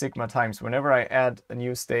times sigma times. Whenever I add a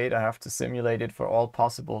new state, I have to simulate it for all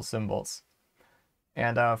possible symbols.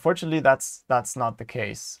 And fortunately, that's not the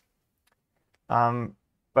case.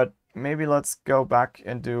 But maybe let's go back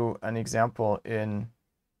and do an example in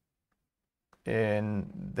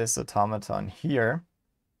this automaton here.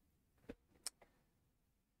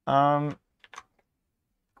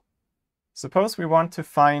 Suppose we want to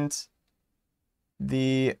find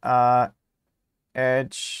the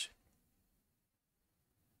edge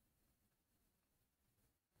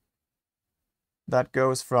that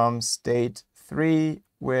goes from state 3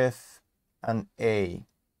 with an A.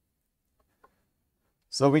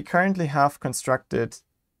 So we currently have constructed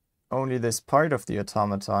only this part of the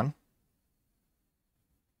automaton.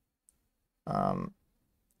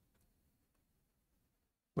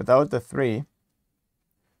 Without the 3.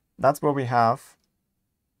 That's what we have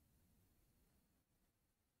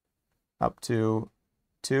up to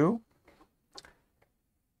 2.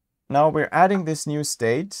 Now we're adding this new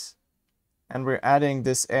state, and we're adding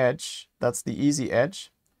this edge. That's the easy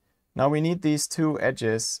edge. Now we need these two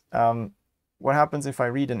edges. What happens if I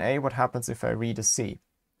read an A? What happens if I read a C?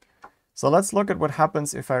 So let's look at what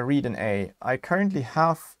happens if I read an A. I currently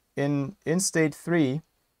have in state 3,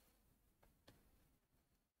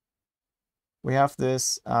 we have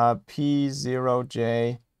this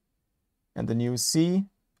P0J, and the new C.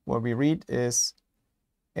 What we read is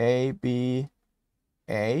A, B,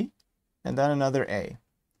 A, and then another A.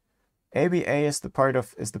 ABA is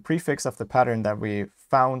the prefix of the pattern that we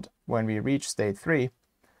found when we reached state 3.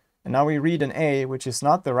 And now we read an A, which is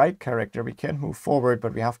not the right character. We can't move forward,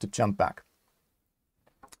 but we have to jump back.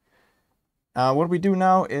 What we do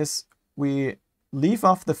now is we leave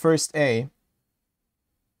off the first A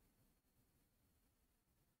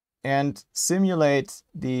and simulate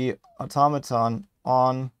the automaton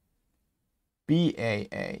on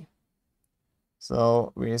BAA.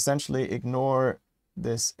 So we essentially ignore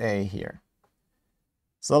this A here.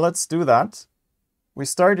 So let's do that. We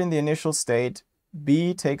start in the initial state.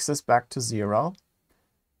 B takes us back to 0.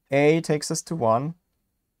 A takes us to 1.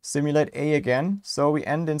 Simulate A again, so we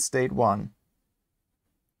end in state 1.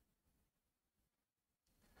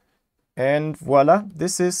 And voila,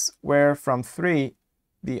 this is where from 3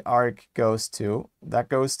 the arc goes to. That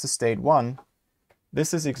goes to state 1.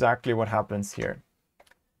 This is exactly what happens here.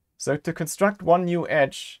 So to construct one new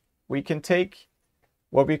edge, we can take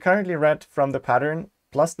what we currently read from the pattern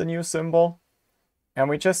plus the new symbol, and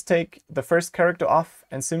we just take the first character off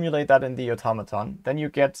and simulate that in the automaton. Then you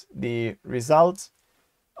get the result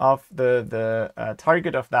of the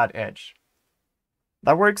target of that edge.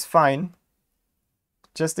 That works fine.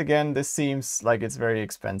 Just again, this seems like it's very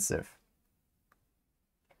expensive.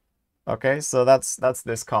 Okay, so that's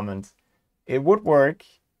this comment. It would work,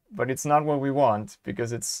 but it's not what we want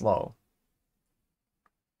because it's slow.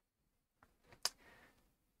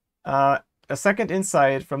 a second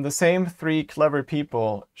insight from the same 3 clever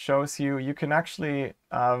people shows you can actually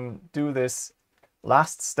do this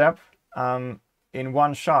last step in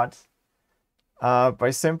one shot by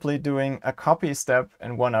simply doing a copy step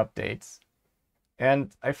and 1 update.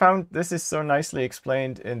 And I found this is so nicely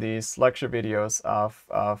explained in these lecture videos of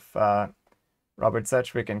Robert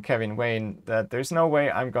Sedgwick and Kevin Wayne that there's no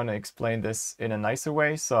way I'm going to explain this in a nicer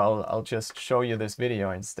way, so I'll just show you this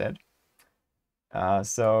video instead.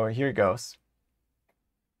 So here goes.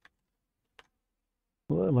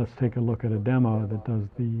 Let's take a look at a demo that does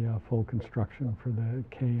the full construction for the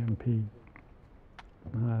COMP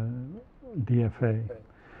DFA.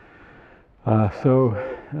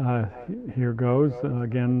 Here goes.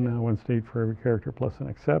 Again, 1 state for every character plus an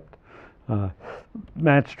accept.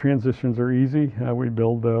 Match transitions are easy. We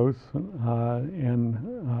build those. We're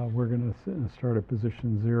going to start at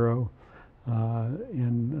position 0.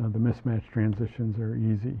 The mismatch transitions are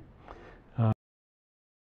easy.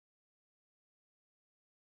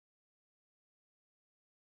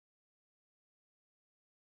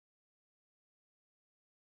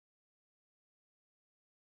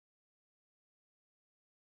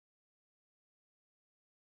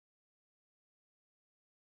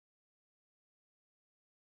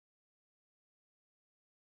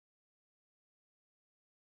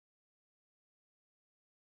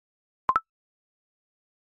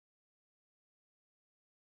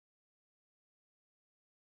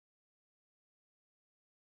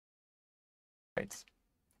 Right.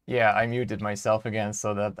 Yeah, I muted myself again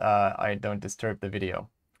so that I don't disturb the video.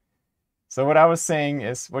 So what I was saying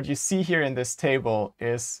is what you see here in this table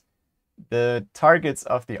is the targets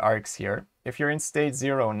of the arcs here. If you're in state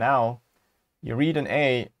 0 now, you read an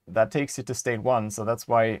A that takes you to state 1. So that's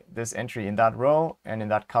why this entry in that row and in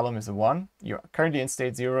that column is a 1. You're currently in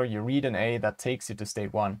state 0. You read an A that takes you to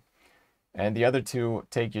state 1. And the other 2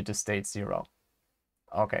 take you to state 0.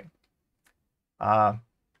 Okay.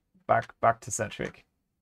 Back to Sedgwick.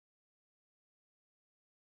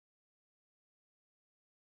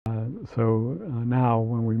 Now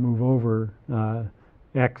when we move over,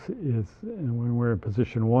 X is, when we're in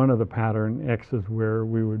position 1 of the pattern, X is where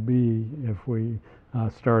we would be if we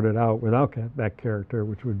started out without that character,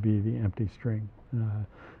 which would be the empty string.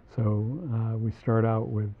 We start out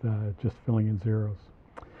with just filling in zeros.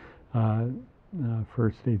 For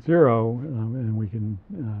state 0, and we can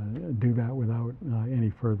do that without any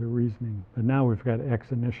further reasoning. But now we've got X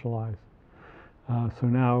initialized. So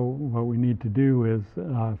now what we need to do is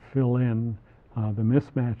fill in the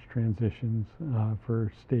mismatch transitions for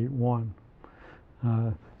state 1.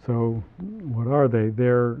 So what are they?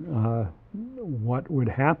 They're what would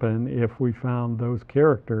happen if we found those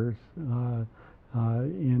characters and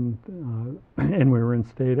we were in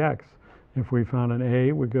state X. If we found an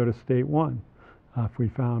A, we'd go to state 1. If we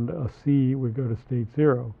found a C, we'd go to state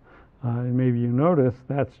 0. And maybe you notice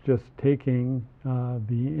that's just taking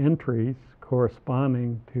the entries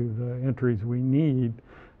corresponding to the entries we need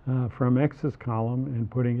from X's column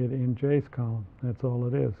and putting it in J's column. That's all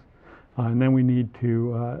it is. And then we need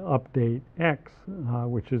to update X,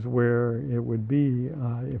 which is where it would be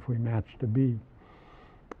if we matched a B.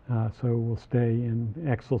 So we'll stay in,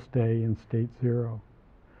 X will stay in state 0.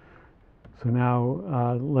 So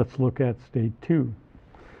now let's look at state 2.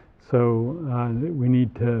 So we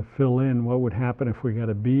need to fill in what would happen if we got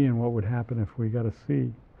a B and what would happen if we got a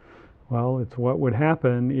C. Well, it's what would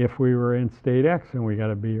happen if we were in state X and we got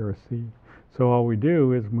a B or a C. So all we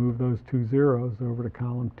do is move those 2 zeros over to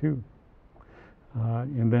column 2.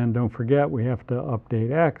 And then don't forget we have to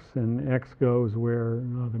update X, and X goes where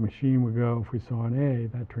the machine would go if we saw an A,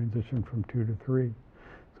 that transition from 2 to 3.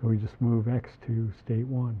 So we just move X to state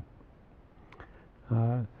 1.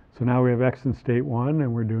 So now we have X in state 1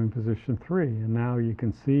 and we're doing position 3. And now you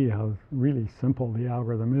can see how really simple the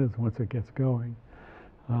algorithm is once it gets going.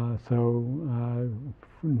 Now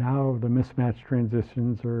the mismatch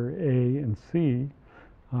transitions are A and C.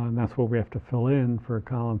 And that's what we have to fill in for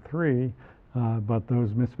column 3. But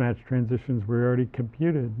those mismatch transitions were already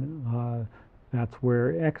computed. That's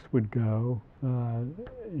where X would go.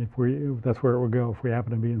 That's where it would go if we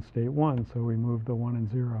happen to be in state 1. So we move the 1 and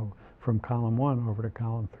 0 from column 1 over to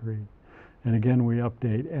column 3. And again, we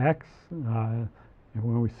update X. And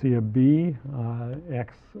when we see a B,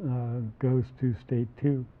 X goes to state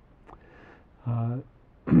 2.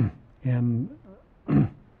 Again,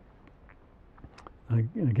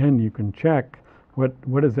 you can check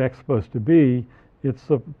what is X supposed to be. It's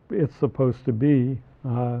supposed to be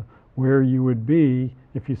where you would be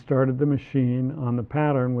if you started the machine on the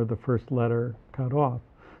pattern with the first letter cut off.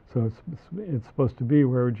 So it's supposed to be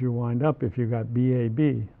where would you wind up if you got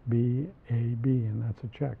BAB, BAB, and that's a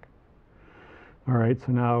check. All right,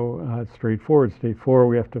 so now it's straightforward. State 4,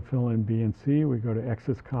 we have to fill in B and C. We go to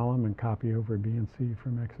X's column and copy over B and C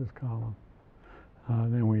from X's column.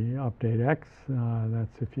 Then we update X.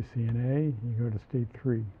 That's if you see an A. You go to state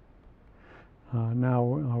 3. Now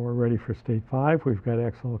we're ready for state 5. We've got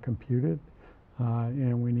X all computed.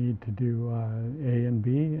 And we need to do A and B,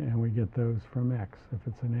 and we get those from X. If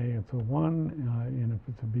it's an A, it's a 1, and if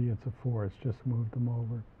it's a B, it's a 4. It's just moved them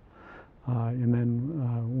over. And then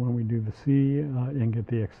when we do the C and get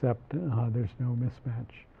the accept, there's no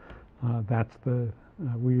mismatch. That's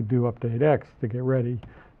we do update X to get ready,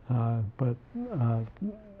 but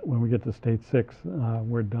when we get to state 6,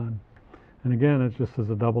 we're done. And again, it's just as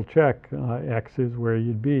a double check, X is where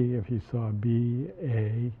you'd be if you saw B,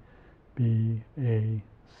 A, B, A,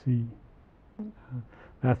 C.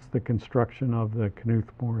 That's the construction of the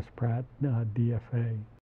Knuth-Morris-Pratt DFA.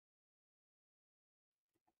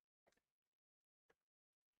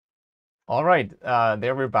 All right,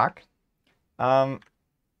 there we're back. I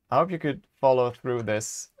hope you could follow through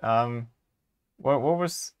this. What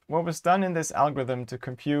was done in this algorithm to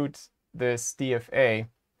compute this DFA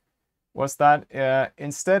was that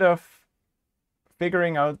instead of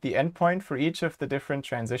figuring out the endpoint for each of the different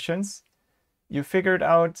transitions, you figured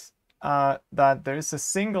out that there is a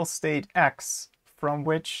single state X from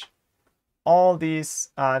which all these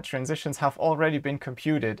transitions have already been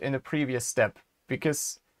computed in a previous step,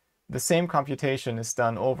 because the same computation is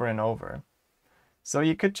done over and over. So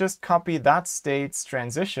you could just copy that state's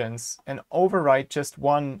transitions and overwrite just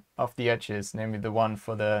one of the edges, namely the one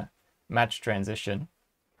for the match transition.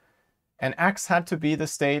 And X had to be the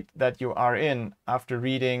state that you are in after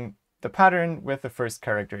reading the pattern with the first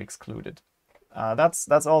character excluded. That's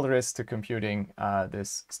all there is to computing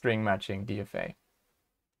this string matching DFA.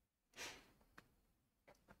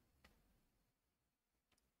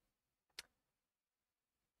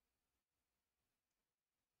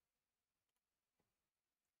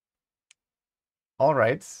 All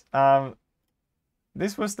right.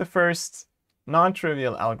 This was the first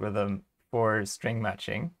non-trivial algorithm for string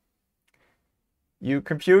matching. You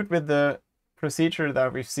compute with the procedure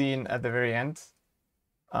that we've seen at the very end,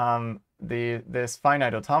 this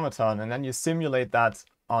finite automaton, and then you simulate that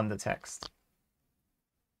on the text.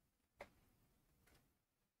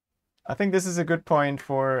 I think this is a good point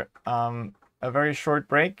for a very short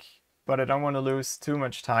break, but I don't want to lose too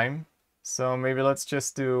much time. So maybe let's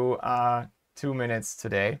just do 2 minutes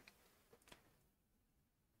today.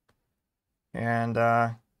 And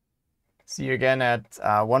see you again at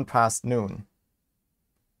 1 past noon.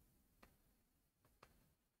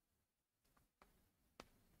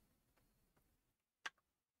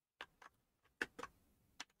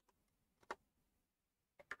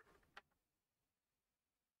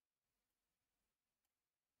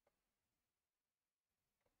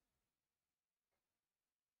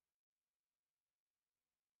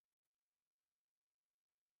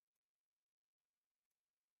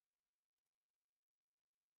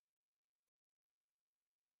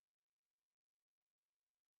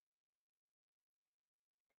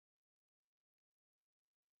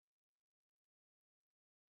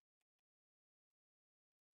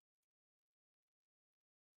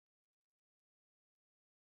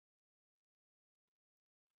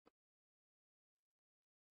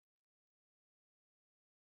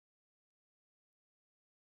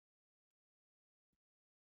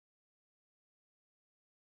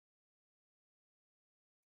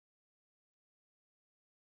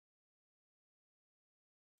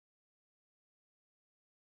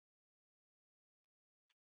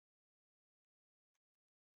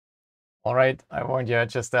 All right, I warned you,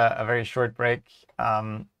 just a very short break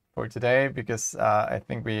for today, because I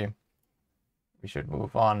think we should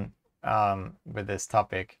move on with this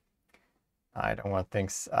topic. I don't want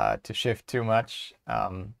things to shift too much,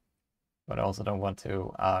 but I also don't want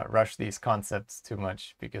to rush these concepts too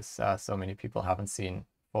much, because so many people haven't seen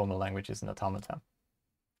formal languages in automata.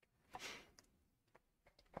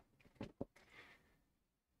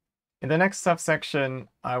 In the next subsection,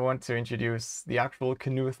 I want to introduce the actual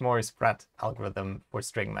Knuth-Morris-Pratt algorithm for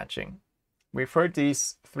string matching. We've heard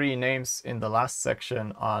these 3 names in the last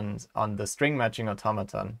section on the string matching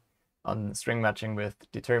automaton, on string matching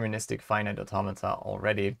with deterministic finite automata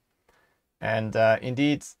already. And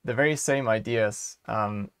indeed, the very same ideas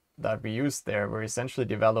that we used there were essentially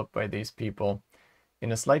developed by these people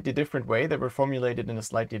in a slightly different way. They were formulated in a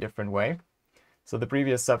slightly different way. So the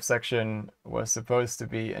previous subsection was supposed to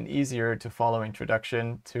be an easier to follow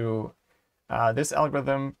introduction to this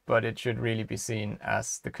algorithm, but it should really be seen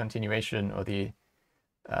as the continuation, or the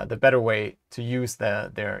better way to use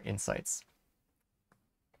their insights.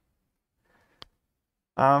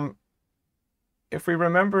 if we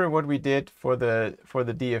remember what we did for the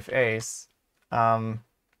DFAs,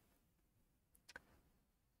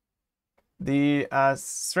 the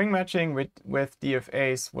string matching with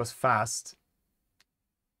DFAs was fast.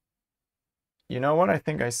 You know what? I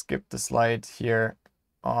think I skipped the slide here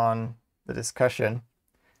on the discussion.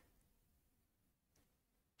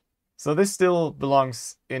 So this still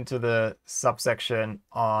belongs into the subsection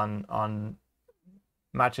on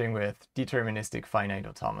matching with deterministic finite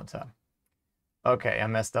automata. Okay, I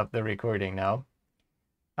messed up the recording now.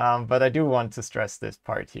 But I do want to stress this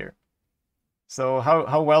part here. So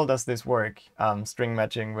how well does this work, string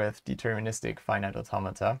matching with deterministic finite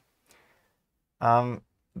automata?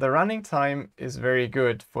 The running time is very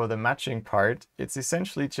good for the matching part. It's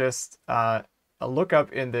essentially just a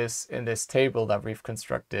lookup in this table that we've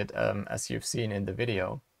constructed, as you've seen in the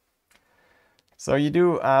video. So you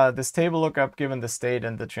do this table lookup given the state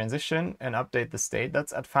and the transition and update the state.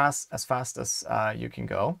 That's as fast as you can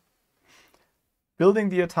go. Building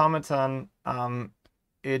the automaton,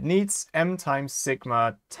 it needs m times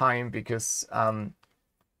sigma time because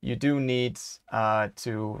you do need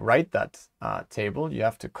to write that table. You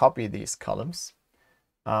have to copy these columns.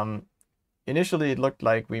 Initially, it looked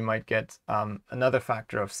like we might get another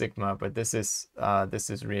factor of sigma, but this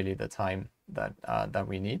is really the time that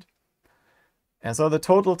we need. And so the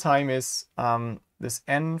total time is this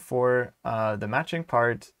n for the matching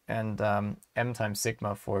part and m times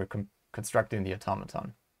sigma for constructing the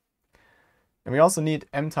automaton. And we also need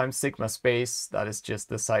m times sigma space. That is just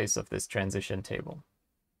the size of this transition table.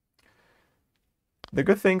 The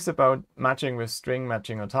good things about matching with string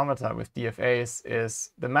matching automata with DFAs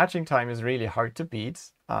is the matching time is really hard to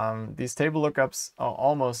beat. These table lookups are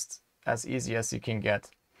almost as easy as you can get.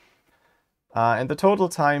 And the total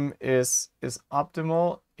time is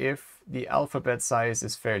optimal if the alphabet size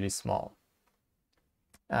is fairly small.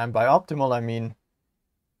 And by optimal, I mean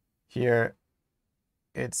here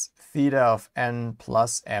it's theta of n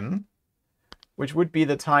plus m, which would be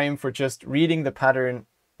the time for just reading the pattern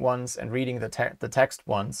once and reading the text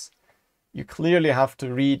once. You clearly have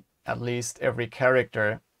to read at least every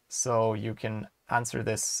character so you can answer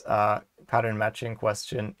this pattern matching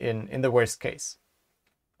question in the worst case.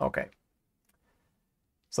 Okay.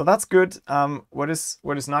 So that's good. What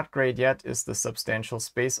is not great yet is the substantial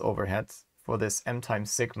space overhead for this m times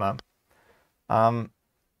sigma.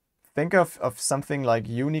 Think of something like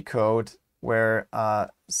Unicode where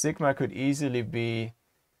sigma could easily be,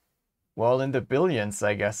 well, in the billions,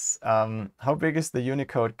 I guess. How big is the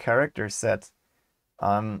Unicode character set?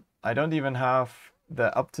 I don't even have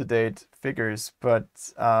the up-to-date figures, but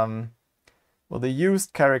well, the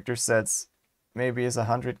used character sets maybe is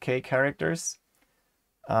 100K characters.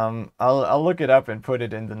 I'll look it up and put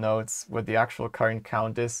it in the notes what the actual current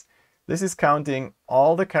count is. This is counting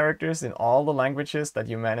all the characters in all the languages that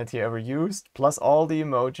humanity ever used, plus all the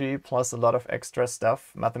emoji, plus a lot of extra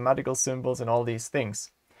stuff, mathematical symbols and all these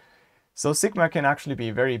things. So sigma can actually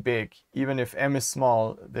be very big. Even if m is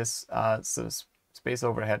small, this space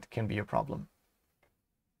overhead can be a problem.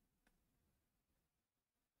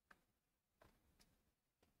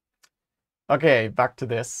 Okay, back to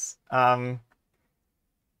this.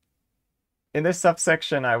 In this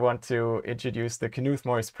subsection, I want to introduce the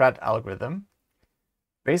Knuth-Morris-Pratt algorithm.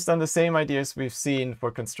 Based on the same ideas we've seen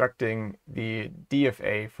for constructing the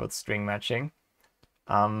DFA for string matching,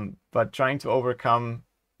 but trying to overcome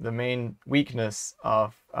the main weakness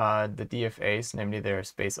of the DFAs, namely their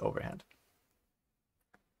space overhead.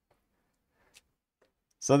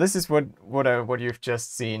 So this is what you've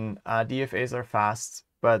just seen. DFAs are fast,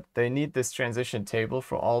 but they need this transition table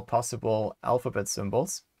for all possible alphabet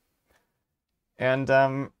symbols.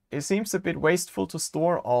 And it seems a bit wasteful to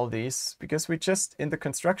store all these because in the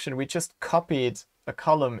construction, we just copied a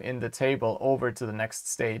column in the table over to the next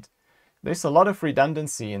state. There's a lot of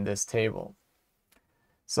redundancy in this table.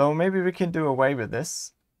 So maybe we can do away with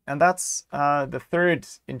this. And that's the third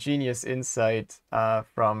ingenious insight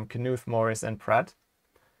from Knuth, Morris, and Pratt.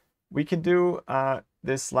 We can do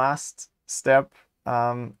this last step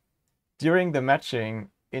during the matching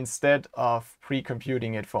instead of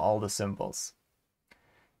pre-computing it for all the symbols.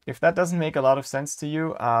 If that doesn't make a lot of sense to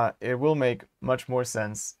you, it will make much more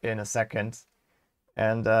sense in a second.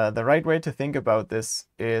 And the right way to think about this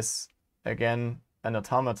is, again, an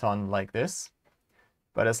automaton like this,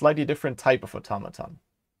 but a slightly different type of automaton.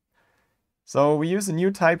 So we use a new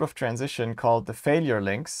type of transition called the failure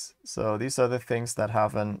links. So these are the things that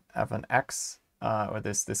have an X or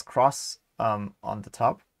this cross on the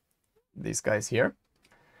top, these guys here.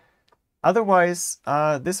 Otherwise,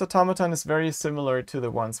 this automaton is very similar to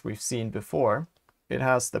the ones we've seen before. It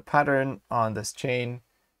has the pattern on this chain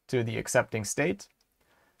to the accepting state.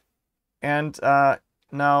 And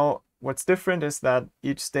now what's different is that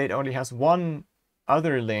each state only has one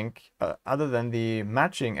other link other than the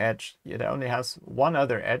matching edge. It only has one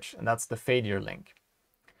other edge, and that's the failure link.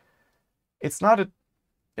 It's not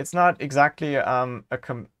exactly an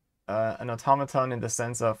automaton in the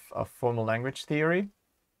sense of formal language theory,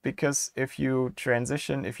 because if you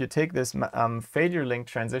take this failure link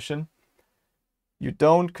transition, you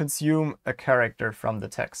don't consume a character from the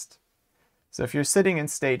text. So if you're sitting in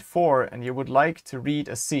state 4 and you would like to read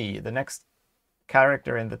a C, the next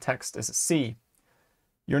character in the text is a C,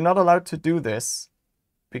 you're not allowed to do this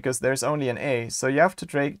because there's only an A. So you have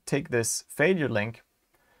to take this failure link,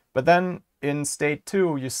 but then in state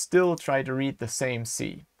 2, you still try to read the same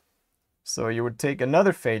C. So you would take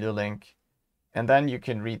another failure link, and then you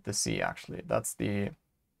can read the C, actually. That's the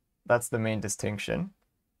main distinction.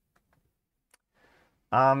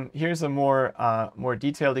 Here's a more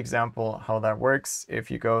detailed example how that works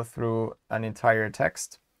if you go through an entire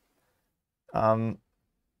text.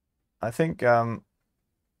 I think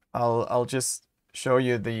I'll just show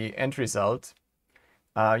you the end result.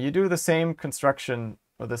 You do the same construction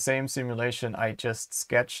or the same simulation I just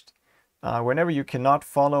sketched. Whenever you cannot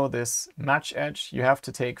follow this match edge, you have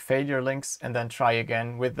to take failure links and then try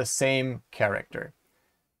again with the same character.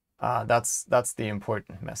 That's the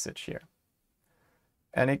important message here.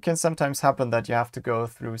 And it can sometimes happen that you have to go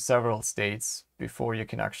through several states before you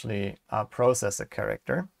can actually process a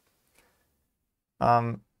character.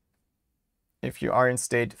 If you are in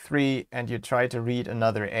state 3 and you try to read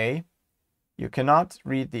another A, you cannot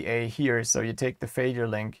read the A here, so you take the failure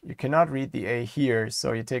link. You cannot read the A here,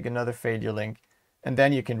 so you take another failure link, and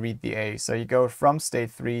then you can read the A. So you go from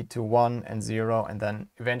state 3 to 1 and 0, and then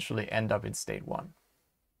eventually end up in state 1.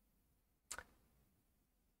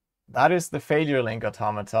 That is the failure link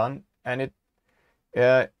automaton, and it,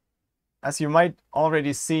 as you might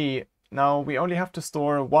already see, now we only have to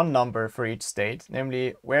store one number for each state,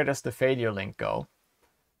 namely where does the failure link go?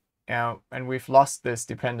 And we've lost this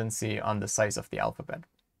dependency on the size of the alphabet.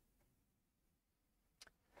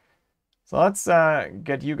 So let's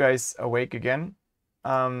get you guys awake again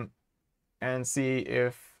and see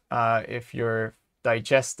if you're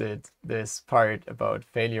digested this part about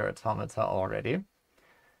failure automata already.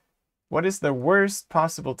 What is the worst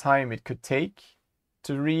possible time it could take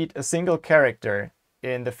to read a single character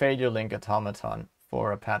in the failure link automaton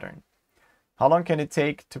for a pattern? How long can it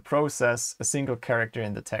take to process a single character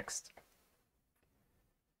in the text?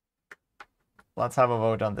 Let's have a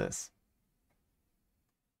vote on this.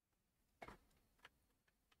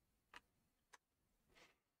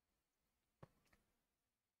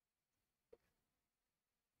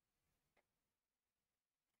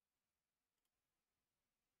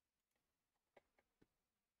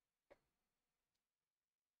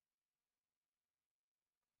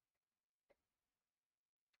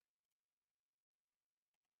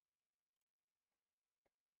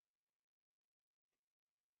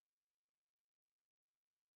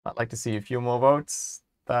 I'd like to see a few more votes.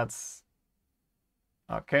 That's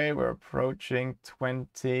okay. We're approaching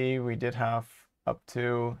 20. We did have up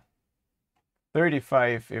to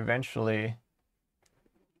 35 eventually.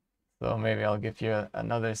 So maybe I'll give you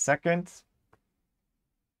another second.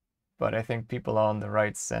 But I think people are on the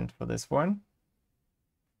right scent for this one.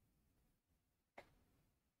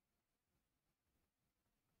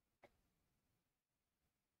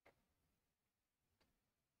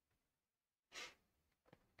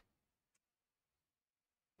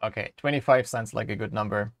 Okay, 25 sounds like a good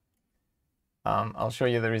number. I'll show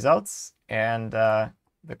you the results, and the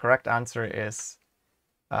correct answer is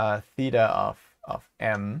theta of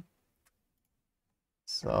m.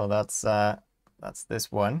 So that's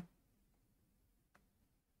this one.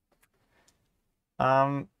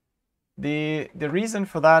 The reason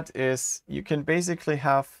for that is you can basically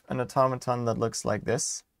have an automaton that looks like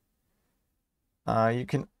this. You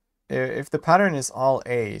can, if the pattern is all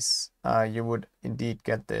A's, you would indeed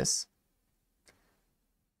get this.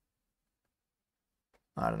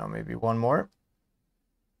 I don't know, maybe one more.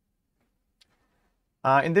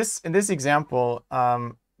 In this example,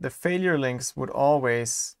 the failure links would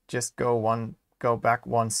always just go back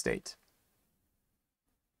one state.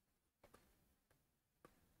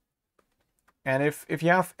 And if you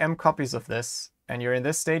have m copies of this and you're in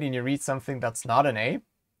this state and you read something that's not an A,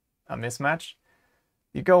 a mismatch,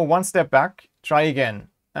 you go one step back, try again.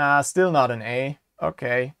 Still not an A.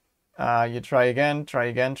 Okay. You try again, try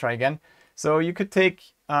again, try again. So you could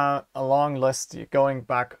take a long list going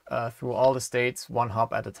back through all the states one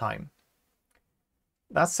hop at a time.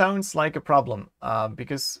 That sounds like a problem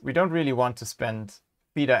because we don't really want to spend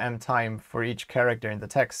theta m time for each character in the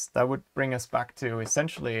text, that would bring us back to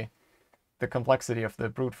essentially the complexity of the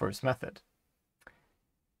brute force method.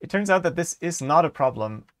 It turns out that this is not a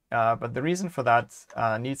problem, but the reason for that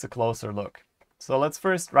needs a closer look. So let's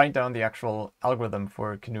first write down the actual algorithm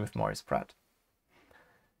for Knuth-Morris-Pratt.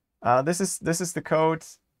 This is the code,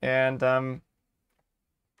 and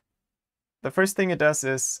the first thing it does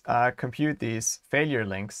is compute these failure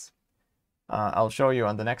links. I'll show you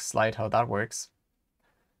on the next slide how that works.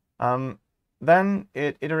 Then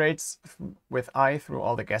it iterates with I through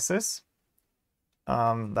all the guesses.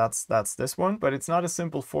 That's this one, but it's not a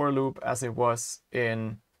simple for loop as it was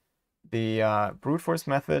in the brute force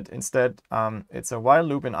method. Instead, it's a while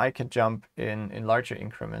loop, and I can jump in larger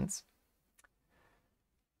increments.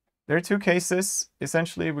 There are two cases.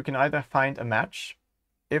 Essentially, we can either find a match.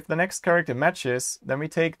 If the next character matches, then we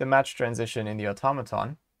take the match transition in the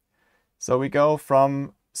automaton. So we go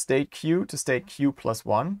from state Q to state Q plus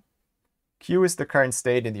 1. Q is the current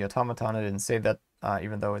state in the automaton. I didn't say that,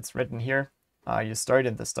 even though it's written here. You start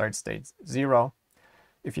in the start state 0.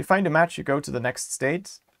 If you find a match, you go to the next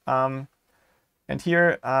state. And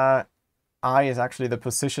here, I is actually the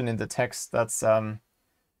position in the text. That's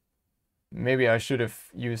maybe I should have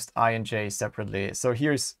used I and J separately. So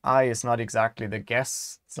here's I is not exactly the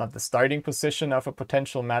guess. It's not the starting position of a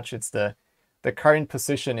potential match. It's the current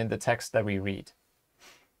position in the text that we read.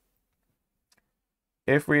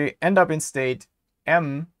 If we end up in state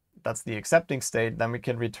M, that's the accepting state, then we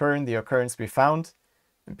can return the occurrence we found.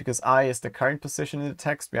 And because I is the current position in the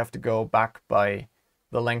text, we have to go back by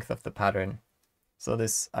the length of the pattern. So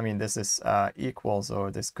this, I mean, this is equals,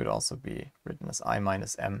 or this could also be written as I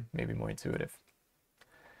minus M, maybe more intuitive.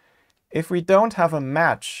 If we don't have a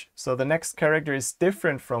match, so the next character is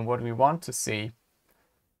different from what we want to see,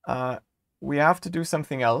 we have to do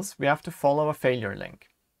something else. We have to follow a failure link.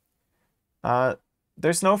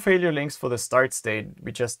 There's no failure links for the start state.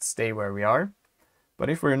 We just stay where we are. But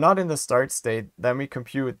if we're not in the start state, then we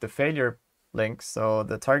compute the failure link. So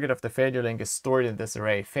the target of the failure link is stored in this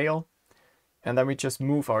array fail. And then we just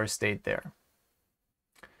move our state there.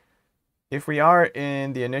 If we are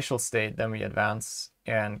in the initial state, then we advance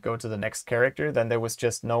and go to the next character. Then there was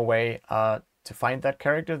just no way to find that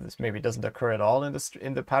character. This maybe doesn't occur at all in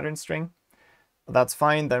the pattern string. That's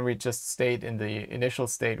fine. Then we just stayed in the initial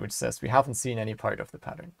state, which says we haven't seen any part of the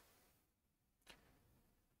pattern.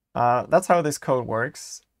 That's how this code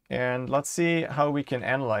works. And let's see how we can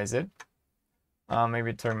analyze it.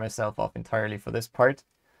 Maybe turn myself off entirely for this part.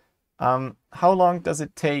 How long does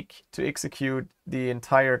it take to execute the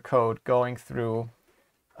entire code going through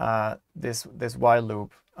this while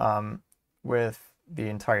loop with the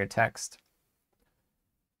entire text?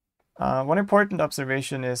 One important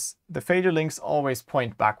observation is the failure links always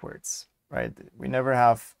point backwards, right? We never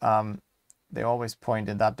have, they always point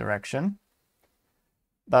in that direction.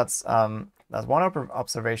 That's one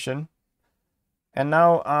observation. And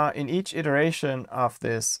now in each iteration of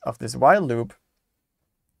this while loop,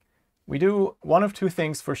 we do one of two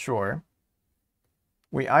things for sure.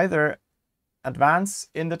 We either advance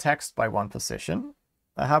in the text by one position,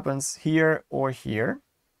 that happens here or here,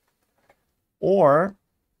 or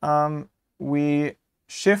we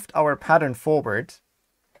shift our pattern forward.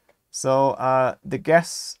 So the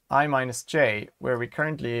guess I minus j, where we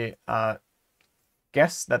currently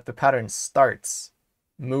guess that the pattern starts,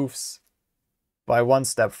 moves by one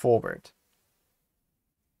step forward.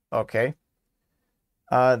 Okay.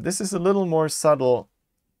 This is a little more subtle,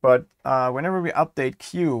 but whenever we update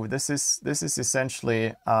Q, this is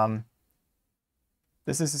essentially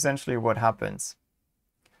what happens.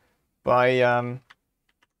 By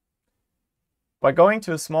going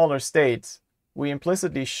to a smaller state, we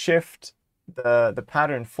implicitly shift the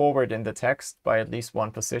pattern forward in the text by at least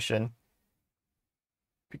one position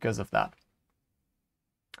because of that.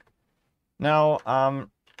 Now,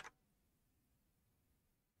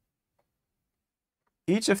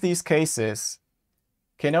 each of these cases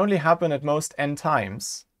can only happen at most n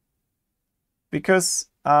times because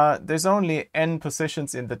there's only n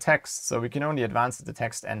positions in the text, so we can only advance the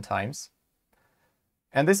text n times.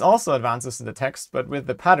 And this also advances in the text, but with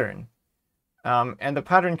the pattern. And the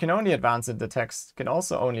pattern can only advance in the text, can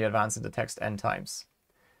also only advance in the text n times.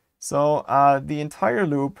 So the entire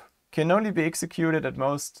loop can only be executed at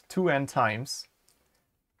most 2n times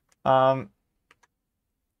by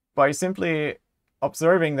simply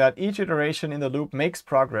observing that each iteration in the loop makes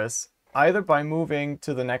progress either by moving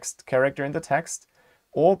to the next character in the text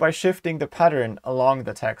or by shifting the pattern along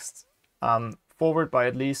the text forward by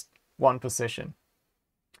at least one position.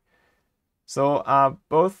 So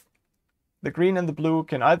both the green and the blue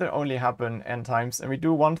can either only happen n times, and we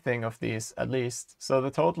do one thing of these at least. So the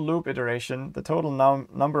total loop iteration, the total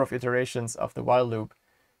number of iterations of the while loop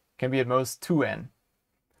can be at most 2n.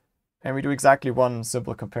 And we do exactly one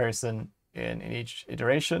simple comparison in each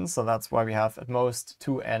iteration, so that's why we have at most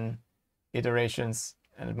 2n iterations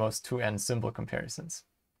and at most 2n simple comparisons.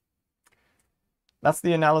 That's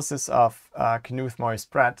the analysis of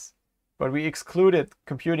Knuth-Morris-Pratt, but we excluded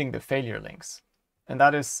computing the failure links. And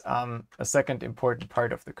that is a second important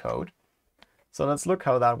part of the code. So let's look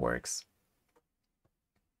how that works.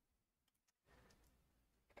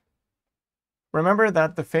 Remember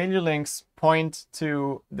that the failure links point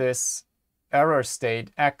to this error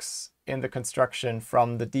state x in the construction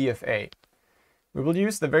from the DFA. We will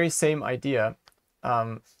use the very same idea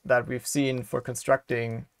that we've seen for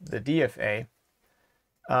constructing the DFA.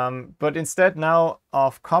 But instead now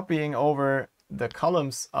of copying over the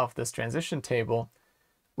columns of this transition table,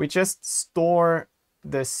 we just store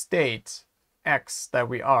the state x that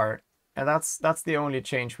we are, and that's the only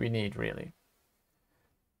change we need really.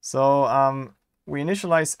 So we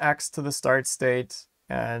initialize x to the start state,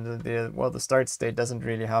 and the start state doesn't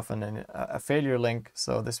really have a failure link,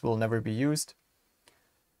 so this will never be used.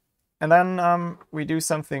 And then we do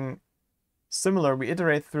something similar. We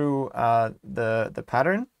iterate through the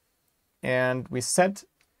pattern, and we set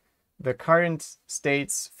the current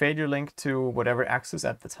state's failure link to whatever x is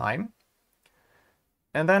at the time.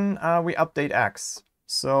 And then we update x.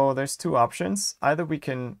 So there's two options. Either we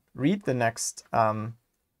can read the next,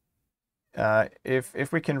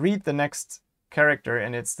 if we can read the next character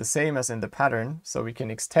and it's the same as in the pattern, so we can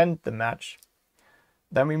extend the match,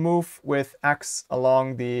 then we move with x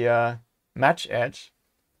along the match edge.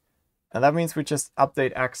 And that means we just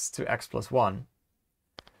update x to x plus 1.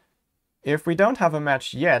 If we don't have a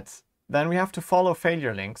match yet, then we have to follow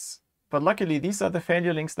failure links. But luckily, these are the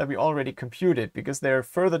failure links that we already computed because they're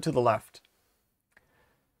further to the left.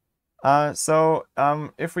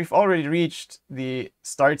 If we've already reached the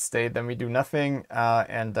start state, then we do nothing.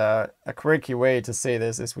 And a quirky way to say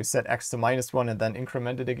this is we set x to -1 and then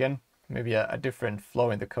increment it again. Maybe a different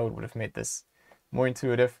flow in the code would have made this more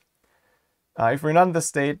intuitive. If we're not in the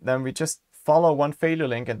state, then we just follow one failure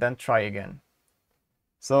link and then try again.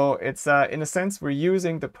 So it's, in a sense, we're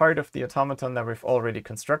using the part of the automaton that we've already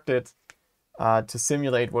constructed to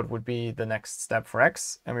simulate what would be the next step for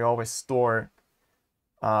x. And we always store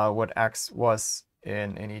what x was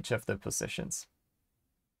in each of the positions.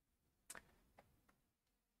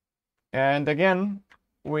 And again,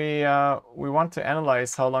 we want to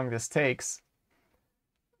analyze how long this takes.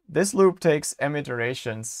 This loop takes m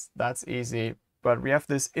iterations. That's easy. But we have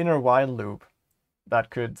this inner while loop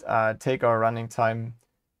that could take our running time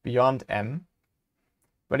beyond m.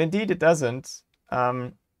 But indeed it doesn't,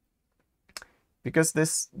 because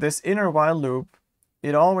this inner while loop,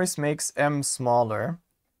 it always makes m smaller,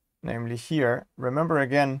 namely here. Remember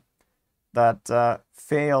again that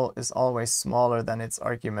fail is always smaller than its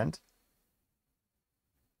argument.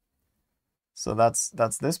 So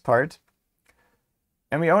that's this part.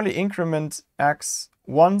 And we only increment x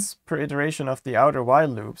once per iteration of the outer while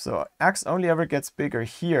loop. So x only ever gets bigger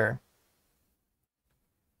here.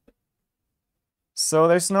 So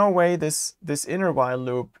there's no way this inner while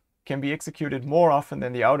loop can be executed more often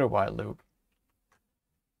than the outer while loop.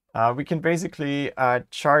 We can basically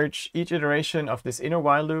charge each iteration of this inner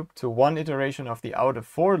while loop to one iteration of the outer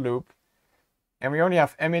for loop. And we only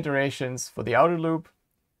have m iterations for the outer loop.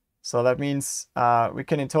 So that means we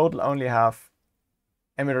can in total only have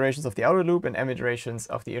m iterations of the outer loop and m iterations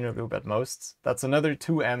of the inner loop at most. That's another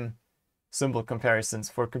 2m simple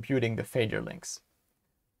comparisons for computing the failure links.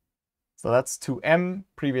 So that's 2m,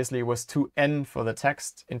 previously was 2n for the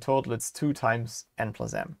text. In total, it's 2 times n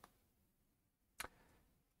plus m.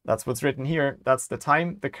 That's what's written here. That's the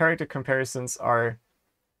time. The character comparisons are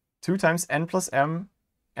 2 times n plus m,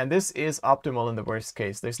 and this is optimal in the worst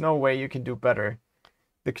case. There's no way you can do better.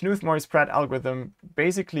 The Knuth-Morris-Pratt algorithm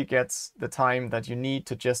basically gets the time that you need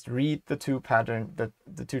to just read the two pattern, the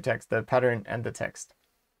pattern and the text.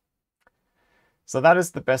 So that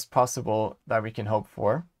is the best possible that we can hope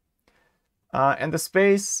for. And the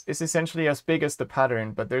space is essentially as big as the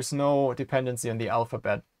pattern, but there's no dependency on the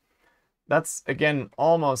alphabet. That's, again,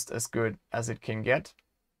 almost as good as it can get.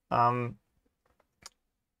 But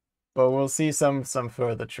we'll see some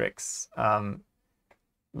further tricks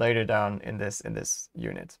later down in this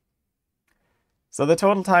unit. So the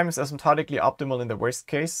total time is asymptotically optimal in the worst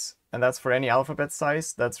case, and that's for any alphabet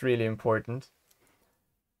size. That's really important.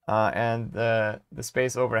 And the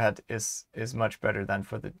space overhead is much better than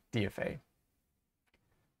for the DFA.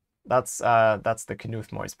 That's the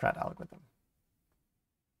Knuth-Morris-Pratt algorithm.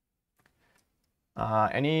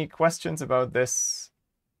 Any questions about this?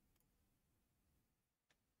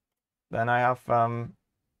 Then I have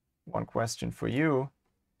one question for you.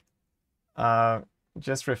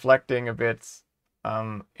 Just reflecting a bit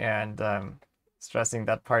and stressing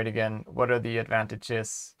that part again. What are the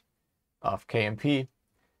advantages of KMP?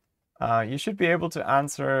 You should be able to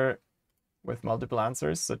answer with multiple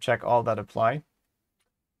answers, so check all that apply.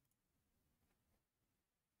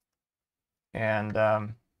 And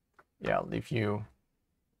yeah, I'll leave you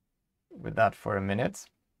with that for a minute.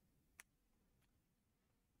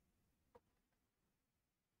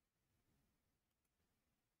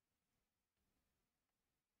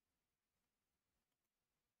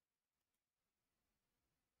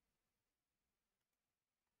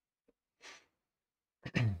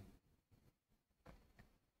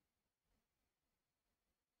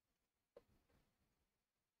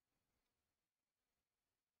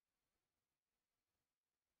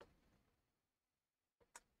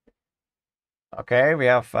 Okay, we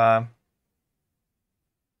have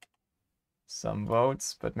some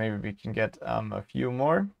votes, but maybe we can get a few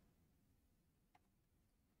more.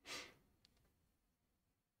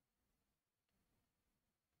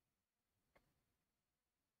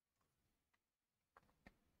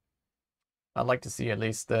 I'd like to see at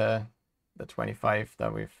least the 25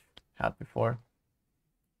 that we've had before.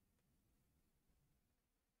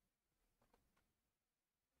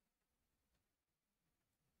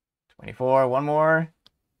 $24, one more.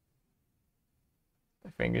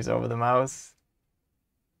 The fingers over the mouse.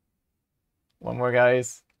 One more,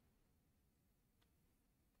 guys.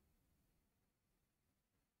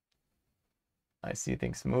 I see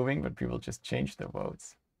things moving, but people just change their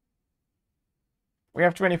votes. We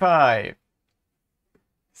have 25.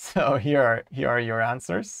 So here are your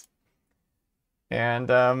answers. And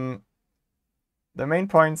the main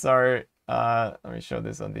points are, let me show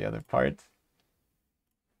this on the other part.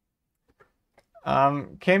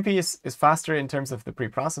 KMP is faster in terms of the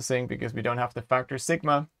pre-processing because we don't have to factor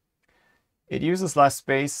sigma. It uses less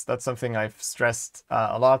space. That's something I've stressed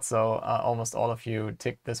a lot, so almost all of you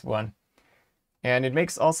ticked this one. And it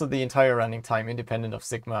makes also the entire running time independent of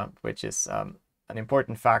sigma, which is an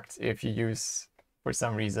important fact if you use, for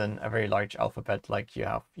some reason, a very large alphabet like you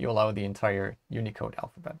have. You allow the entire Unicode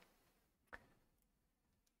alphabet.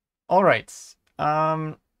 All right.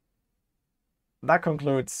 That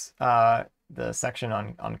concludes the section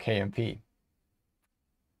on KMP.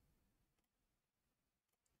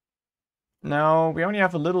 Now, we only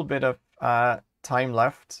have a little bit of time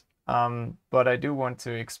left, but I do want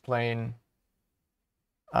to explain.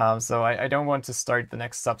 So I don't want to start the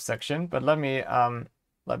next subsection, but let me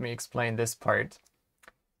explain this part.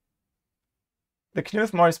 The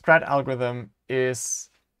Knuth-Morris-Pratt algorithm is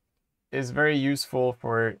very useful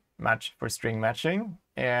for string matching,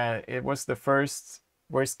 and it was the first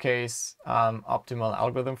worst case optimal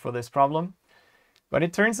algorithm for this problem. But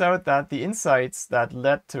it turns out that the insights that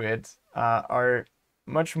led to it are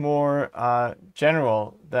much more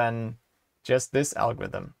general than just this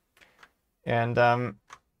algorithm. And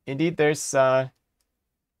indeed, there's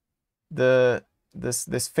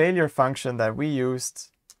this failure function that we used,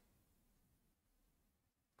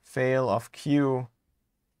 fail of Q,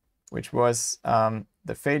 which was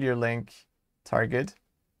the failure link target.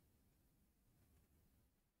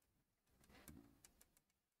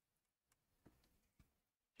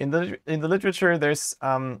 In the literature, there's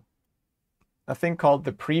a thing called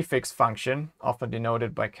the prefix function, often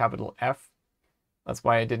denoted by capital F. That's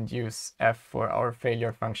why I didn't use F for our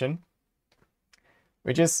failure function,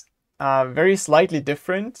 which is very slightly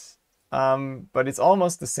different, but it's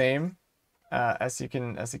almost the same as you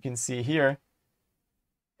can see here.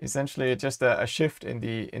 Essentially, just a shift in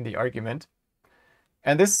the argument.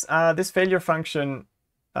 And this failure function,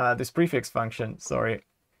 this prefix function, sorry,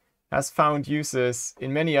 has found uses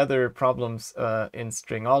in many other problems in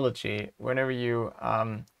stringology. Whenever you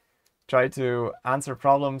try to answer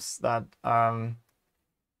problems that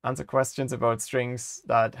answer questions about strings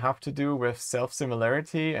that have to do with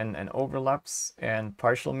self-similarity and overlaps and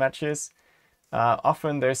partial matches,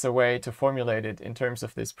 often there's a way to formulate it in terms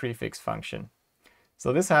of this prefix function.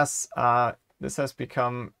 So this has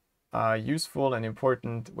become useful and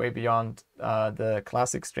important way beyond the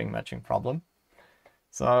classic string matching problem.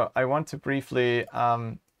 So I want to briefly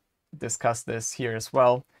discuss this here as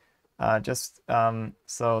well, just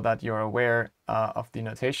so that you're aware of the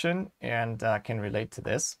notation and can relate to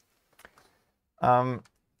this.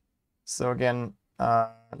 So again,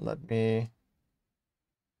 let me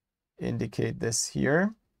indicate this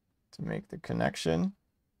here to make the connection.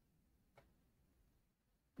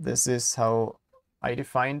 This is how I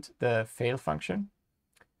defined the fail function.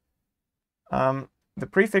 The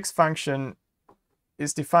prefix function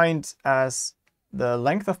is defined as the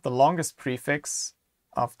length of the longest prefix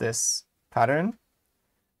of this pattern.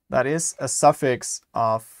 That is a suffix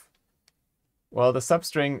of, well, the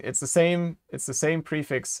substring, it's the same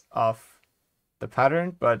prefix of the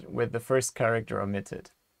pattern, but with the first character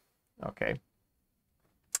omitted. Okay.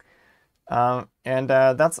 And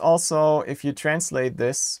that's also, if you translate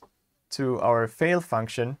this to our fail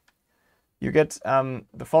function, you get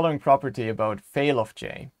the following property about fail of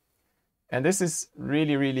j. And this is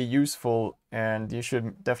really, really useful, and you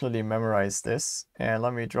should definitely memorize this. And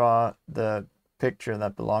let me draw the picture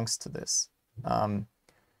that belongs to this.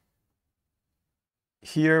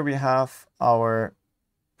 Here we have our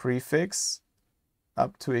prefix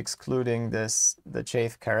up to excluding this, the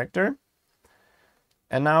jth character.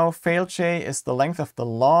 And now fail j is the length of the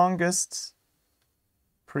longest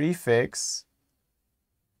prefix.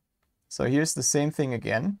 So here's the same thing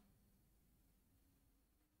again.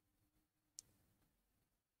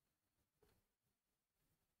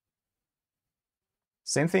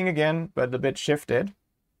 Same thing again, but a bit shifted.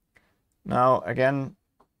 Now again,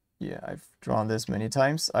 yeah, I've drawn this many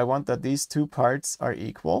times. I want that these two parts are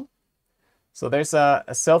equal. So there's a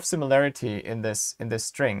self-similarity in this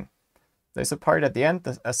string. There's a part at the end,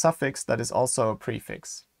 a suffix that is also a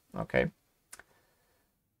prefix. Okay.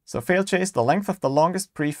 So fail j is the length of the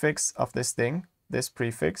longest prefix of this thing, this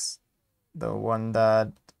prefix, the one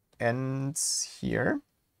that ends here.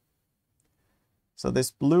 So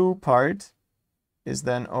this blue part is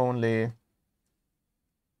then only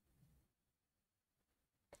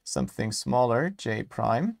something smaller, j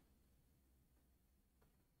prime.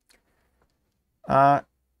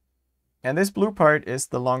 And this blue part is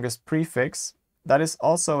the longest prefix. That is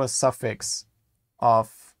also a suffix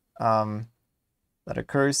of, that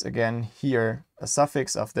occurs again here, a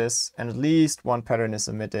suffix of this, and at least one pattern is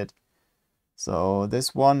omitted. So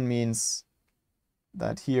this one means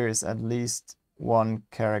that here is at least one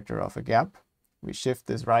character of a gap. We shift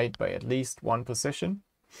this right by at least one position.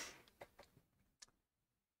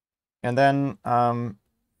 And then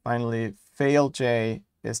finally, fail j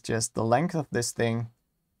is just the length of this thing.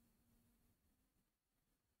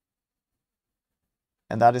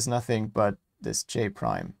 And that is nothing but this j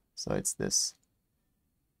prime. So it's this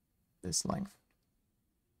length.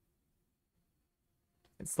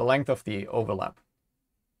 It's the length of the overlap.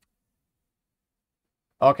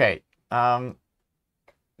 Okay.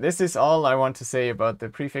 This is all I want to say about the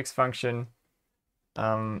prefix function.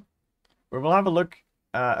 We will have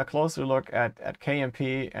a closer look at COMP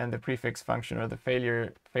and the prefix function, or the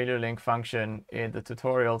failure link function, in the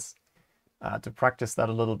tutorials to practice that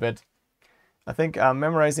a little bit. I think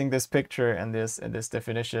memorizing this picture and this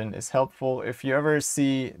definition is helpful. If you ever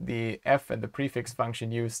see the f and the prefix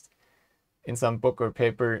function used in some book or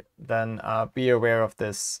paper, then be aware of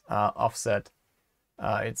this offset.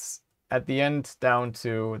 It's at the end down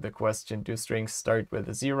to the question, do strings start with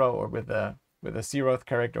a 0 or with a 0th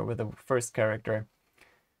character or with the first character?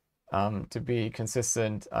 To be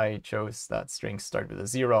consistent, I chose that strings start with a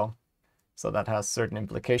 0. So that has certain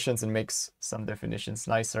implications and makes some definitions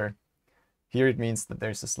nicer. Here it means that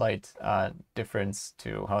there's a slight difference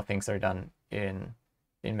to how things are done in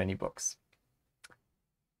many books.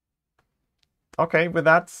 Okay, with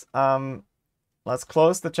that, let's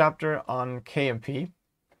close the chapter on COMP.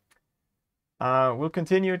 We'll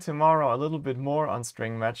continue tomorrow a little bit more on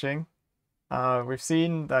string matching. We've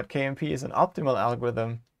seen that COMP is an optimal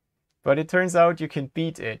algorithm, but it turns out you can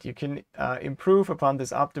beat it. You can improve upon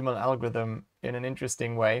this optimal algorithm in an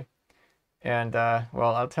interesting way. And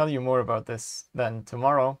well, I'll tell you more about this then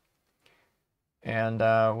tomorrow. And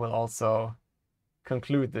we'll also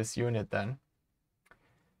conclude this unit then.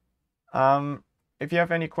 If you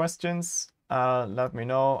have any questions, let me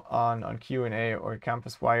know on Q&A or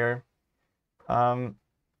CampusWire.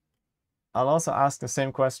 I'll also ask the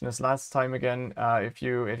same question as last time again. If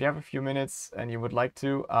you have a few minutes and you would like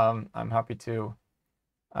to, I'm happy to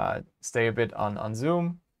stay a bit on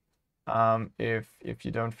Zoom. If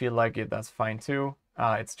you don't feel like it, that's fine too.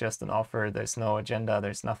 It's just an offer. There's no agenda.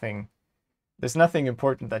 There's nothing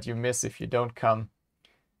important that you miss if you don't come.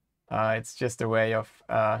 It's just a way of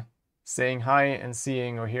saying hi and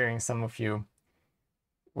seeing or hearing some of you,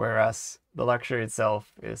 whereas the lecture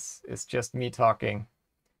itself is just me talking,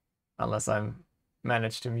 unless I'm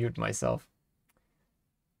managed to mute myself.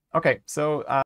 Okay, so